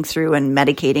pushing through and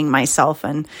medicating myself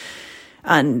and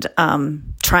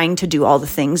trying to do all the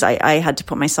things. I had to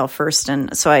put myself first,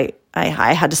 and so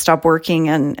I had to stop working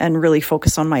and really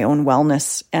focus on my own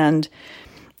wellness. And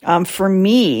for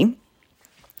me,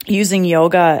 using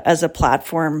yoga as a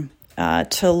platform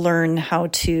to learn how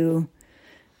to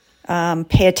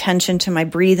pay attention to my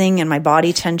breathing and my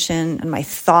body tension and my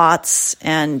thoughts,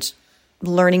 and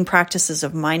learning practices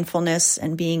of mindfulness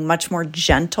and being much more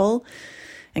gentle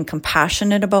and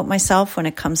compassionate about myself when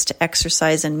it comes to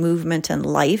exercise and movement and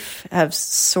life have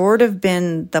sort of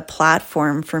been the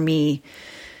platform for me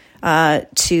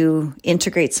to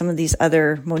integrate some of these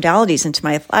other modalities into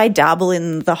my life. I dabble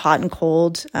in the hot and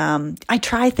cold. I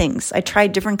try things. I try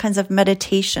different kinds of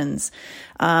meditations.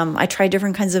 I try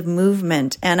different kinds of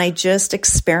movement, and I just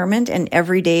experiment, and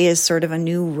every day is sort of a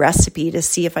new recipe to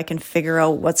see if I can figure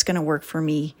out what's going to work for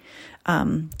me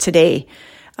today.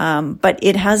 But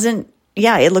it hasn't,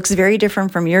 it looks very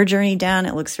different from your journey, Dan.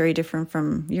 It looks very different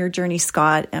from your journey,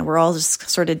 Scott. And we're all just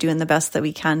sort of doing the best that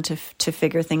we can to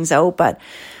figure things out. But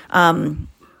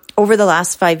over the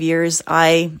last 5 years,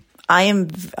 I am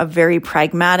a very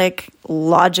pragmatic,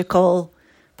 logical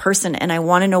person, and I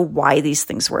want to know why these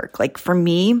things work. Like for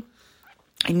me,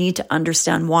 I need to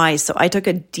understand why. So I took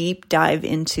a deep dive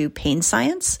into pain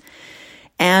science,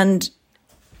 and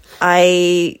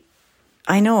I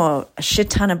know a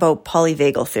shit ton about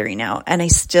polyvagal theory now, and I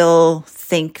still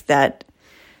think that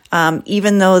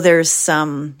even though there's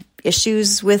some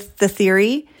issues with the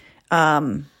theory,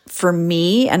 for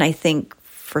me, and I think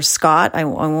for Scott, I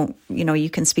won't, you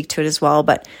can speak to it as well,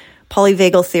 but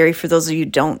polyvagal theory, for those of you who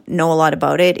don't know a lot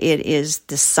about it, it is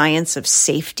the science of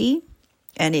safety,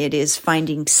 and it is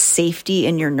finding safety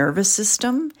in your nervous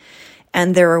system.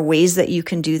 And there are ways that you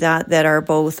can do that are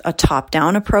both a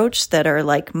top-down approach that are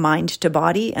like mind to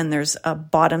body, and there's a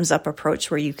bottoms-up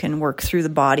approach where you can work through the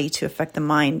body to affect the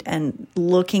mind, and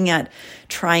looking at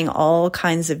trying all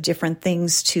kinds of different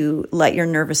things to let your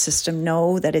nervous system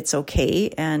know that it's okay,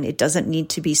 and it doesn't need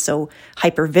to be so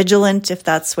hypervigilant if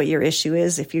that's what your issue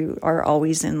is. If you are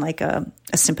always in like a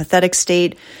sympathetic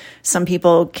state, some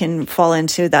people can fall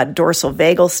into that dorsal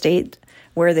vagal state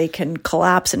where they can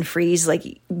collapse and freeze.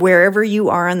 Like wherever you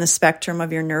are on the spectrum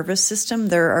of your nervous system,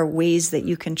 there are ways that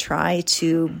you can try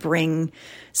to bring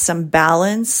some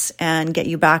balance and get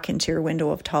you back into your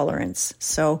window of tolerance.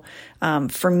 So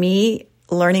for me,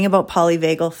 learning about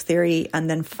polyvagal theory and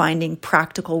then finding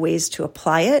practical ways to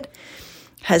apply it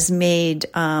has made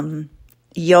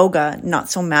yoga not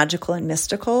so magical and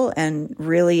mystical, and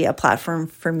really a platform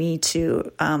for me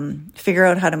to figure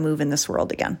out how to move in this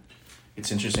world again.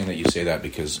 It's interesting that you say that,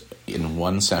 because in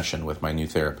one session with my new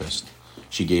therapist,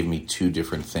 she gave me 2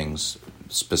 different things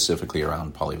specifically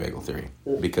around polyvagal theory.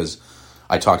 Because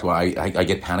I talked about, I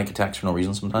get panic attacks for no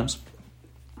reason sometimes.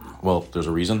 Well, there's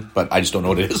a reason, but I just don't know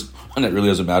what it is, and it really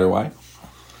doesn't matter why.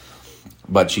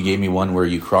 But she gave me one where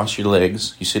you cross your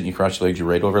legs, you sit and you cross your legs, you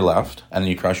right over left, and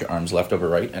then you cross your arms left over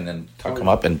right, and then tuck them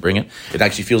up and bring it. It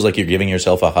actually feels like you're giving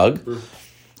yourself a hug,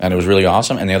 and it was really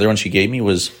awesome. And the other one she gave me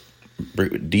was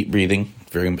deep breathing,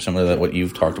 very similar to what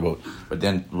you've talked about, but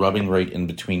then rubbing right in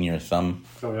between your thumb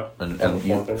and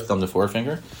your thumb to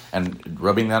forefinger, and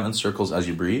rubbing that in circles as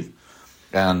you breathe.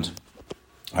 And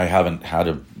I haven't had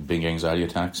a big anxiety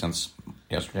attack since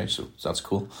yesterday, so that's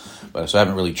cool. But so I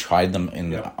haven't really tried them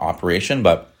in the operation,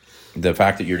 but the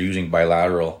fact that you're using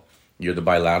the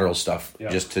bilateral stuff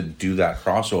just to do that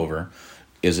crossover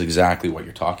is exactly what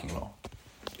you're talking about.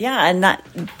 Yeah, and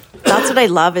that's what I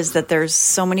love, is that there's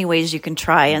so many ways you can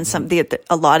try, and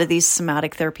a lot of these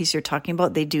somatic therapies you're talking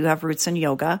about, they do have roots in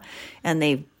yoga, and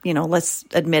they've, let's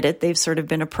admit it, they've sort of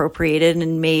been appropriated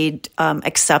and made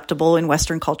acceptable in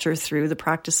Western culture through the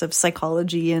practice of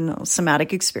psychology and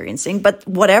somatic experiencing. But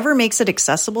whatever makes it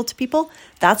accessible to people,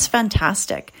 that's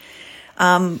fantastic.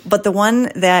 But the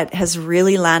one that has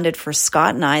really landed for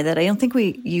Scott and I, that I don't think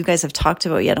you guys have talked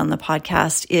about yet on the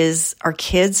podcast, is our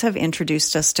kids have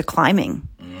introduced us to climbing.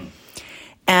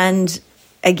 And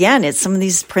again, it's some of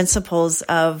these principles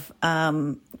of,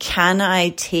 can I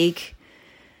take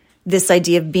this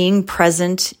idea of being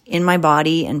present in my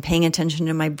body and paying attention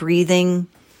to my breathing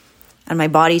and my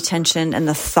body tension and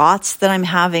the thoughts that I'm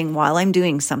having while I'm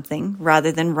doing something,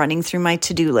 rather than running through my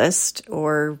to-do list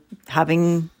or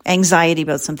having anxiety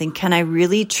about something. Can I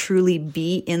really truly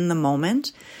be in the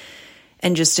moment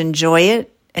and just enjoy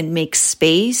it and make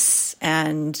space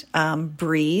and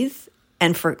breathe?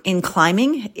 And in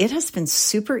climbing, it has been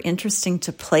super interesting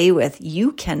to play with.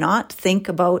 You cannot think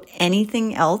about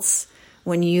anything else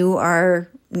when you are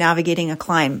navigating a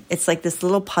climb. It's like this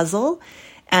little puzzle.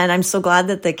 And I'm so glad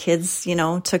that the kids,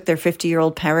 took their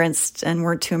 50-year-old parents and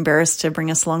weren't too embarrassed to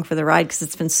bring us along for the ride, because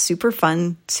it's been super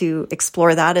fun to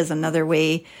explore that as another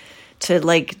way to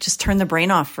just turn the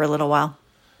brain off for a little while.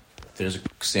 There's a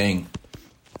saying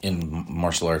in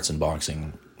martial arts and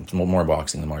boxing, more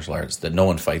boxing than martial arts, that no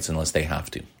one fights unless they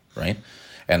have to, right?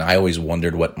 And I always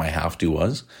wondered what my have to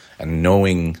was. And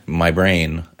knowing my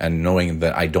brain and knowing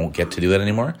that I don't get to do that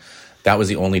anymore, that was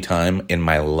the only time in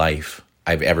my life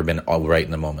I've ever been all right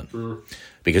in the moment.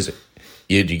 Because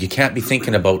you can't be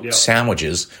thinking about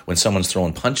sandwiches when someone's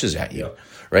throwing punches at you,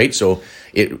 right? So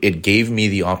it gave me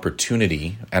the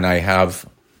opportunity, and I have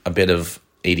a bit of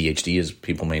ADHD, as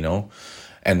people may know.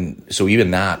 And so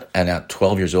even that, and at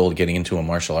 12 years old, getting into a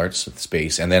martial arts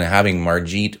space, and then having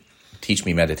Margit teach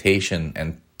me meditation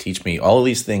and teach me all of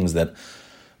these things that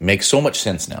make so much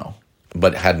sense now,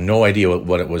 but had no idea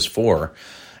what it was for.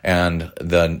 And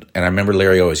I remember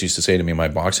Larry always used to say to me, my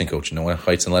boxing coach, no one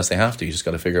fights unless they have to. You just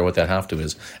got to figure out what that have to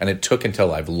is. And it took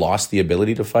until I've lost the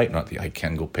ability to fight. I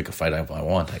can go pick a fight if I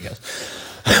want, I guess.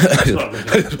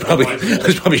 I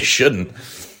probably shouldn't.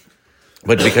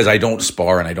 But because I don't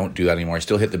spar and I don't do that anymore, I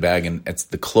still hit the bag, and it's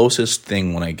the closest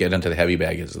thing when I get into the heavy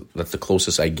bag that's the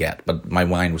closest I get. But my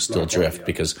mind will still drift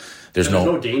because there's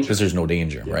no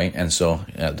danger, right? And so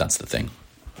that's the thing.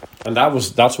 And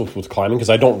that's what with climbing,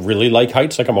 because I don't really like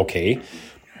heights. Like, I'm okay,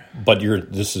 but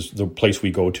this is the place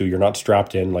we go to. You're not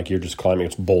strapped in, like you're just climbing.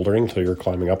 It's bouldering, so you're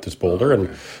climbing up this boulder,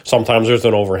 and sometimes there's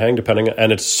an overhang,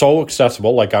 and it's so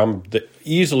accessible. Like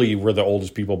easily we're the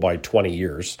oldest people by 20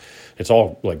 years. It's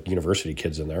all like university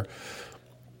kids in there.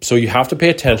 So you have to pay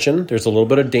attention. There's a little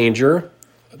bit of danger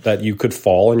that you could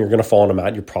fall, and you're going to fall on a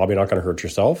mat. You're probably not going to hurt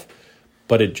yourself,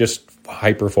 but it just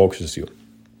hyper focuses you.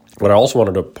 What I also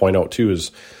wanted to point out too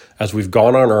is, as we've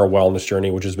gone on our wellness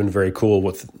journey, which has been very cool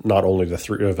with not only the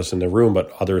 3 of us in the room,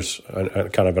 but others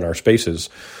kind of in our spaces,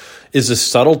 is the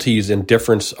subtleties and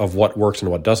difference of what works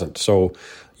and what doesn't. So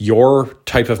your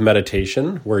type of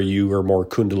meditation, where you are more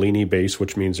Kundalini based,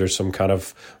 which means there's some kind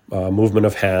of movement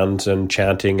of hands and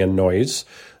chanting and noise,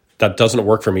 that doesn't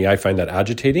work for me. I find that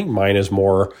agitating. Mine is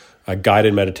more a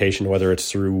guided meditation, whether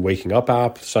it's through Waking Up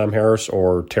app, Sam Harris,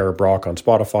 or Tara Brach on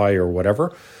Spotify or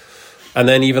whatever. And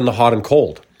then even the hot and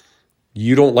cold.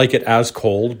 You don't like it as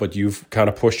cold, but you've kind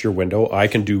of pushed your window. I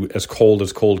can do as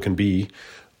cold can be.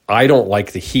 I don't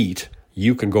like the heat.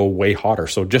 You can go way hotter.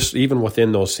 So just even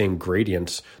within those same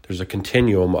gradients, there's a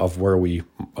continuum of where we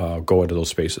go into those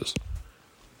spaces.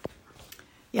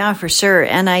 Yeah, for sure.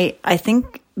 And I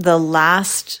think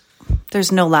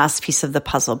there's no last piece of the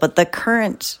puzzle, but the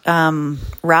current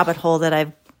rabbit hole that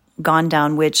I've gone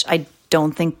down, which I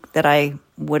don't think that I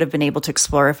would have been able to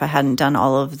explore if I hadn't done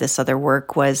all of this other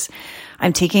work, was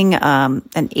I'm taking an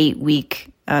 8-week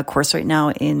course right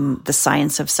now in the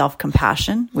science of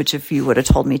self-compassion, which if you would have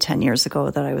told me 10 years ago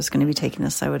that I was going to be taking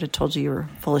this, I would have told you were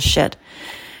full of shit.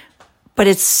 But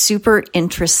it's super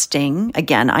interesting.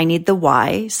 Again, I need the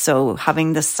why. So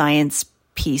having the science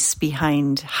piece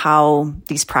behind how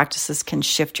these practices can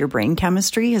shift your brain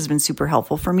chemistry has been super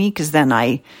helpful for me, because then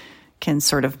I can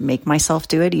sort of make myself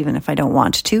do it even if I don't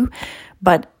want to.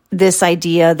 But this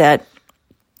idea that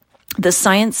the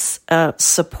science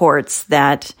supports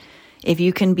that if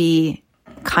you can be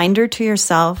kinder to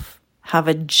yourself, have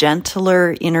a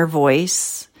gentler inner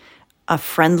voice, a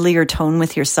friendlier tone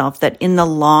with yourself, that in the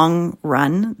long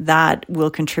run, that will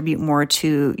contribute more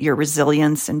to your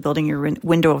resilience and building your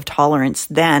window of tolerance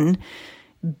than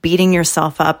beating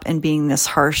yourself up and being this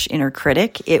harsh inner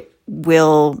critic. It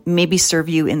will maybe serve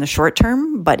you in the short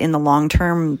term, but in the long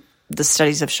term, the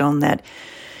studies have shown that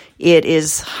it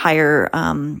is higher.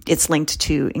 It's linked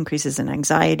to increases in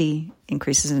anxiety,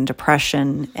 increases in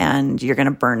depression, and you're going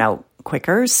to burn out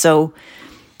quicker. So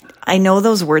I know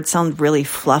those words sound really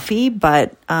fluffy,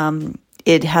 but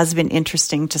it has been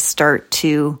interesting to start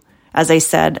to, as I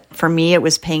said, for me, it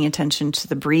was paying attention to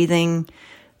the breathing,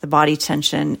 the body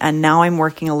tension, and now I'm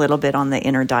working a little bit on the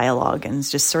inner dialogue and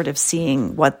just sort of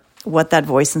seeing what that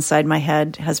voice inside my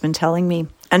head has been telling me.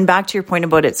 And back to your point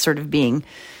about it sort of being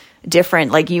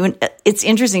different, like it's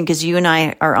interesting because you and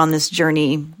I are on this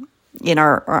journey in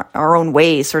our own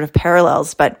way, sort of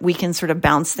parallels, but we can sort of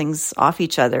bounce things off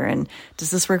each other. And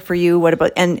does this work for you? What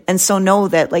about, and so know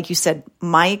that, like you said,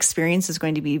 my experience is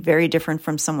going to be very different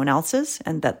from someone else's,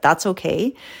 and that's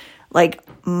okay. Like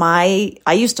I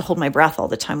used to hold my breath all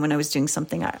the time when I was doing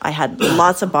something. I had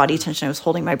lots of body tension. I was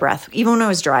holding my breath, even when I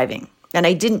was driving. And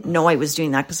I didn't know I was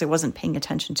doing that because I wasn't paying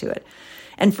attention to it.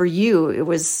 And for you, it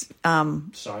was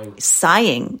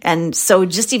sighing. And so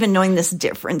just even knowing this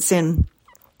difference in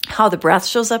how the breath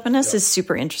shows up in us is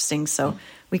super interesting. So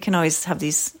we can always have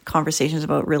these conversations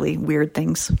about really weird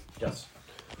things. Yes.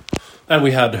 And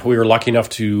we were lucky enough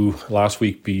to last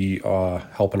week be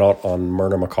helping out on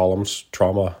Myrna McCollum's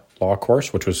trauma law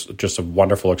course, which was just a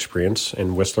wonderful experience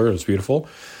in Whistler. It was beautiful.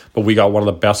 But we got one of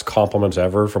the best compliments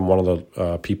ever from one of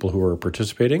the people who were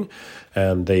participating.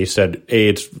 And they said, hey,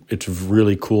 it's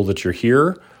really cool that you're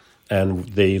here. And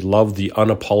they love the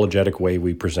unapologetic way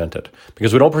we present it.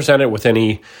 Because we don't present it with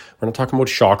we're not talking about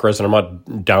chakras, and I'm not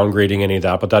downgrading any of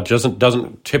that, but that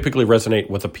doesn't typically resonate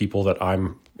with the people that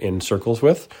I'm in circles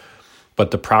with.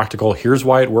 But the practical, here's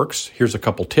why it works. Here's a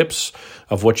couple tips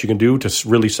of what you can do to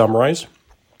really summarize.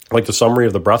 Like the summary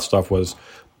of the breath stuff was,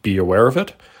 be aware of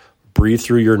it. Breathe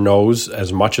through your nose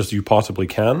as much as you possibly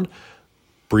can.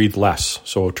 Breathe less.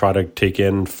 So try to take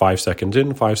in 5 seconds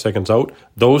in, 5 seconds out.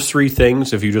 Those 3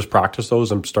 things, if you just practice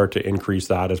those and start to increase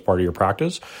that as part of your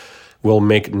practice, will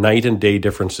make night and day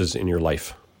differences in your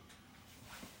life.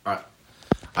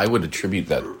 I would attribute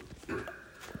that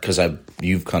because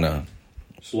you've kind of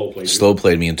slow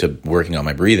played me into working on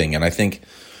my breathing, and I think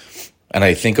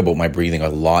about my breathing a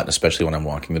lot, especially when I'm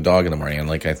walking the dog in the morning. And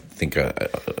like I think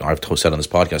I've said on this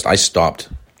podcast, I stopped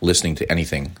listening to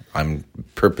anything. I'm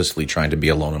purposely trying to be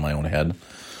alone in my own head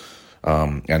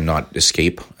and not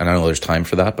escape. And I know there's time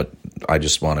for that, but I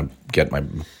just want to get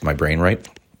my brain right.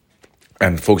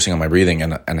 And focusing on my breathing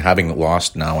and having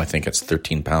lost now, I think it's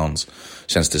 13 pounds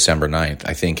since December 9th,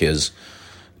 I think is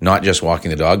not just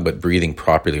walking the dog, but breathing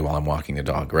properly while I'm walking the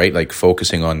dog, right? Like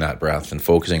focusing on that breath and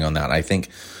focusing on that. I think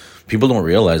people don't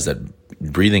realize that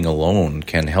breathing alone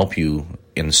can help you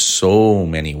in so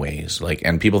many ways. Like,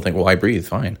 and people think, well, I breathe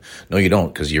fine. No, you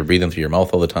don't, because you're breathing through your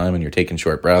mouth all the time and you're taking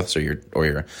short breaths, or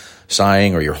you're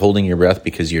sighing, or you're holding your breath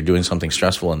because you're doing something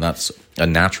stressful, and that's a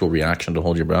natural reaction to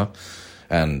hold your breath.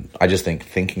 And I just think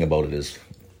thinking about it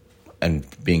and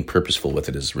being purposeful with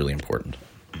it is really important.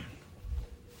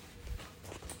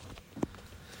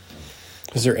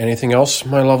 Is there anything else,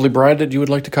 my lovely bride, that you would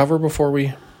like to cover before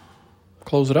we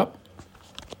close it up?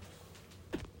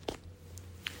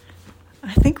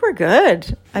 I think we're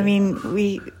good. I mean,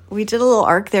 we did a little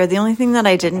arc there. The only thing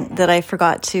that I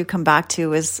forgot to come back to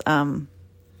was,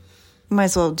 might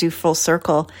as well do full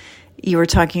circle. You were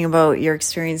talking about your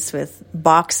experience with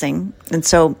boxing. And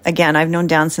so again, I've known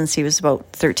Dan since he was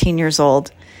about 13 years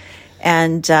old.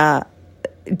 And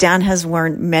Dan has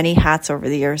worn many hats over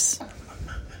the years.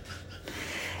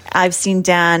 I've seen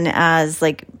Dan as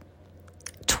like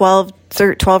 12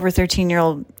 or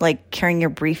 13-year-old, like carrying your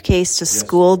briefcase to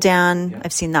school Dan. Yeah.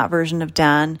 I've seen that version of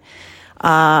Dan.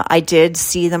 I did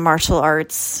see the martial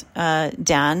arts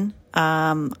Dan.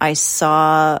 I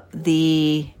saw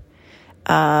the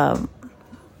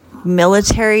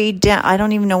military Dan. I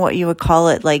don't even know what you would call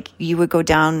it. Like, you would go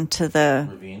down to the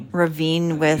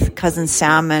ravine with Cousin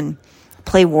Sam and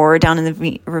play war down in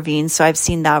the ravine. So I've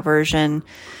seen that version.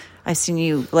 I've seen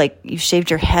you, like, you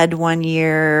shaved your head one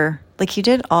year. Like, you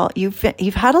did all, you've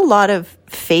had a lot of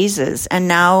phases, and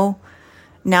now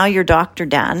you're Dr.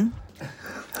 Dan,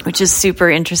 which is super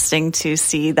interesting to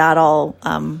see that all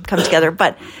come together.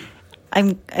 But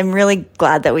I'm really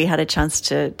glad that we had a chance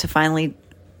to finally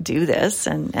do this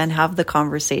and have the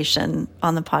conversation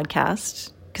on the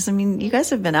podcast. Because, I mean, you guys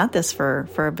have been at this for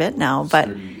a bit now, but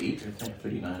 38, I think,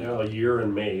 39. Yeah, a year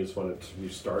in May is when we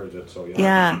started it. So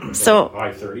yeah, so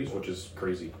high 30s, which is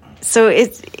crazy. So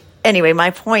anyway,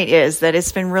 my point is that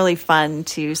it's been really fun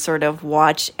to sort of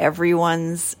watch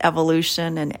everyone's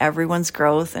evolution and everyone's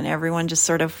growth and everyone just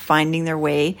sort of finding their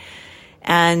way.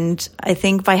 And I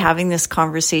think by having this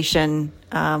conversation,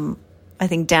 I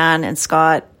think Dan and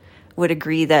Scott would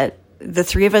agree that the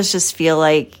three of us just feel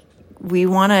like we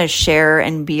want to share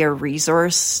and be a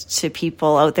resource to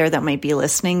people out there that might be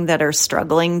listening that are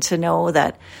struggling to know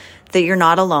that you're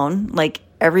not alone. Like,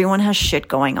 everyone has shit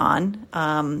going on.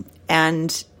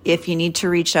 And if you need to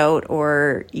reach out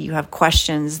or you have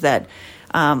questions, that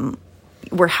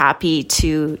we're happy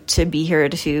to be here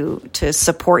to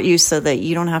support you so that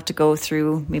you don't have to go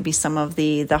through maybe some of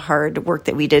the hard work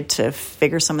that we did to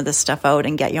figure some of this stuff out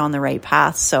and get you on the right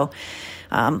path. So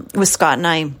with Scott and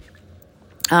I,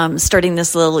 starting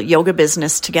this little yoga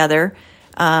business together,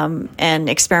 and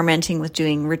experimenting with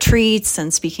doing retreats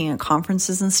and speaking at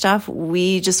conferences and stuff,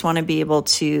 we just want to be able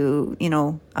to,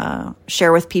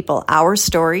 share with people our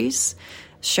stories,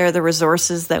 share the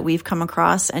resources that we've come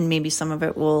across, and maybe some of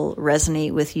it will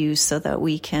resonate with you so that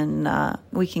we can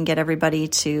get everybody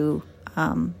to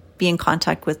be in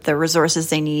contact with the resources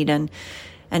they need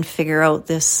and figure out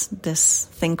this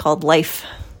thing called life.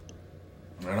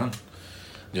 Right on.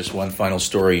 Just one final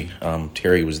story.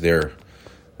 Terry was there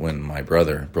when my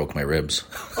brother broke my ribs.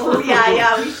 Oh,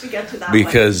 yeah, we should get to that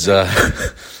because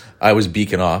I was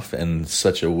beaken off in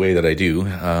such a way that I do.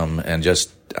 And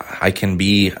just, I can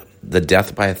be the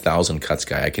death by 1,000 cuts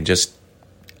guy. I can just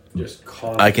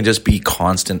be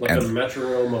constant. Like and a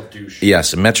metronome of douche.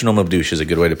 Yes, a metronome of douche is a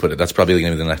good way to put it. That's probably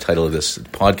going to be the title of this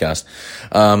podcast.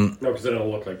 No, because then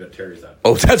it'll look like that Terry's that.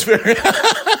 Oh, that's very...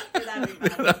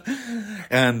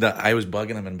 And I was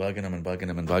bugging him,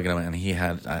 and he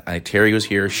had Terry was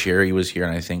here, Sherry was here,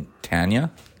 and I think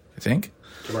Tanya,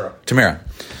 Tamara,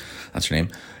 that's her name.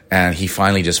 And he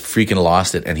finally just freaking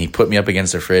lost it, and he put me up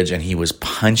against the fridge, and he was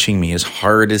punching me as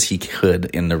hard as he could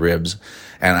in the ribs.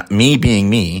 And me being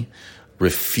me,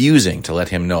 refusing to let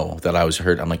him know that I was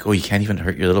hurt. I'm like, oh, you can't even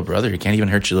hurt your little brother. You can't even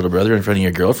hurt your little brother in front of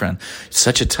your girlfriend.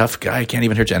 Such a tough guy. You can't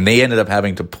even hurt you. And they ended up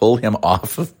having to pull him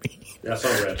off of me. That's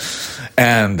all right.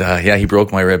 And he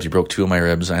broke my ribs. He broke 2 of my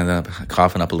ribs. I ended up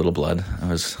coughing up a little blood. It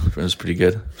was pretty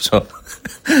good. So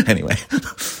anyway,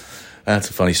 that's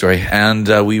a funny story. And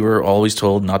we were always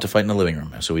told not to fight in the living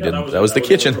room, so we didn't. That was the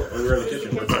kitchen. We were in the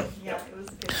kitchen. Yeah, it was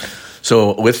good.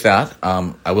 So with that,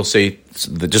 I will say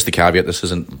just the caveat: this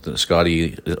isn't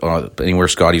Scotty anywhere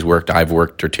Scotty's worked, I've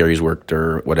worked, or Terry's worked,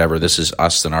 or whatever. This is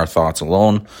us and our thoughts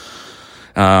alone.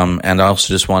 And I also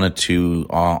just wanted to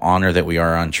honor that we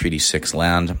are on Treaty 6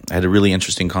 land. I had a really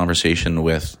interesting conversation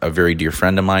with a very dear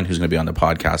friend of mine who's going to be on the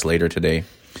podcast later today.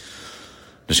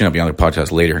 Just going to be on the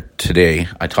podcast later today.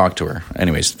 I talked to her.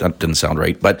 Anyways, that didn't sound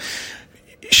right. But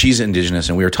she's Indigenous,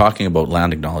 and we were talking about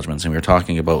land acknowledgements, and we were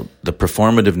talking about the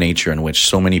performative nature in which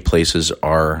so many places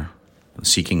are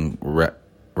seeking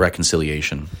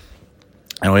reconciliation.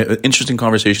 And an interesting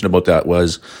conversation about that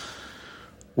was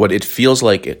what it feels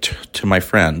like to my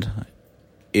friend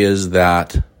is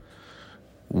that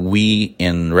we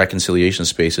in reconciliation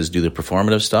spaces do the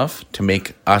performative stuff to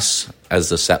make us as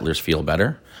the settlers feel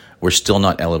better. We're still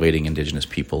not elevating Indigenous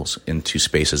peoples into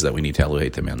spaces that we need to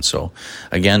elevate them in. So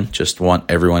again, just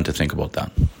want everyone to think about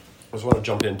that. I just want to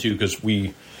jump in too, because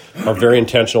we are very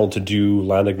intentional to do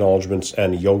land acknowledgements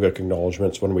and yogic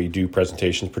acknowledgements when we do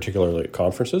presentations, particularly at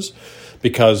conferences,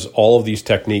 because all of these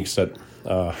techniques that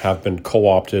have been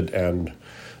co-opted and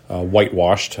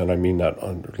whitewashed, and I mean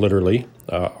that literally,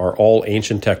 are all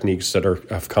ancient techniques that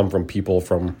have come from people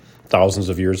from thousands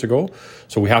of years ago.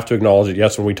 So we have to acknowledge it.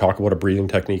 Yes, when we talk about a breathing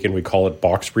technique and we call it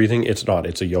box breathing, it's not.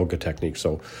 It's a yoga technique.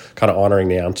 So kind of honoring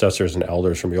the ancestors and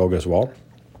elders from yoga as well.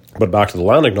 But back to the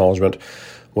land acknowledgement,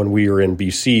 when we were in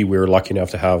BC, we were lucky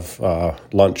enough to have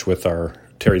lunch with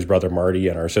Terry's brother Marty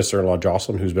and our sister-in-law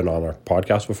Jocelyn, who's been on our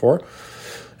podcast before.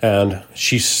 And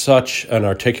she's such an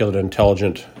articulate,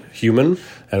 intelligent human.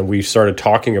 And we started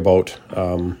talking about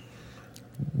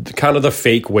kind of the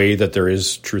fake way that there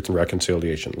is truth and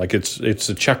reconciliation. Like it's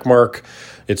a check mark,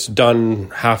 it's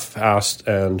done half-assed,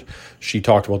 and she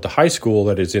talked about the high school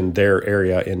that is in their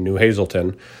area in New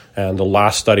Hazelton, and the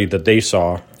last study that they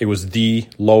saw, it was the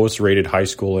lowest rated high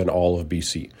school in all of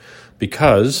BC,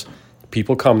 because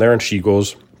people come there, and she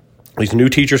goes, these new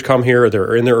teachers come here,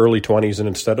 they're in their early 20s, and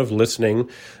instead of listening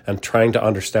and trying to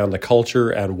understand the culture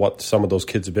and what some of those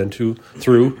kids have been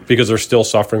through, because they're still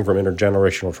suffering from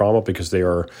intergenerational trauma because they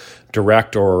are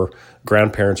direct or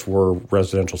grandparents were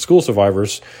residential school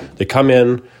survivors, they come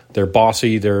in, they're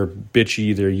bossy, they're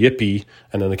bitchy, they're yippy,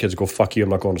 and then the kids go, fuck you, I'm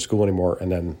not going to school anymore,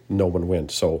 and then no one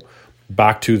wins. So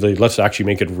back to let's actually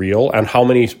make it real. And how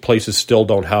many places still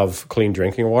don't have clean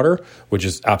drinking water, which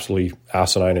is absolutely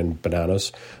asinine and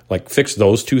bananas. Like, fix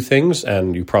those two things,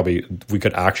 and we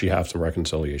could actually have some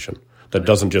reconciliation that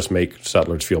doesn't just make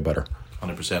settlers feel better.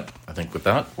 100%. I think with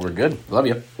that, we're good. Love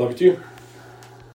you. Love you too.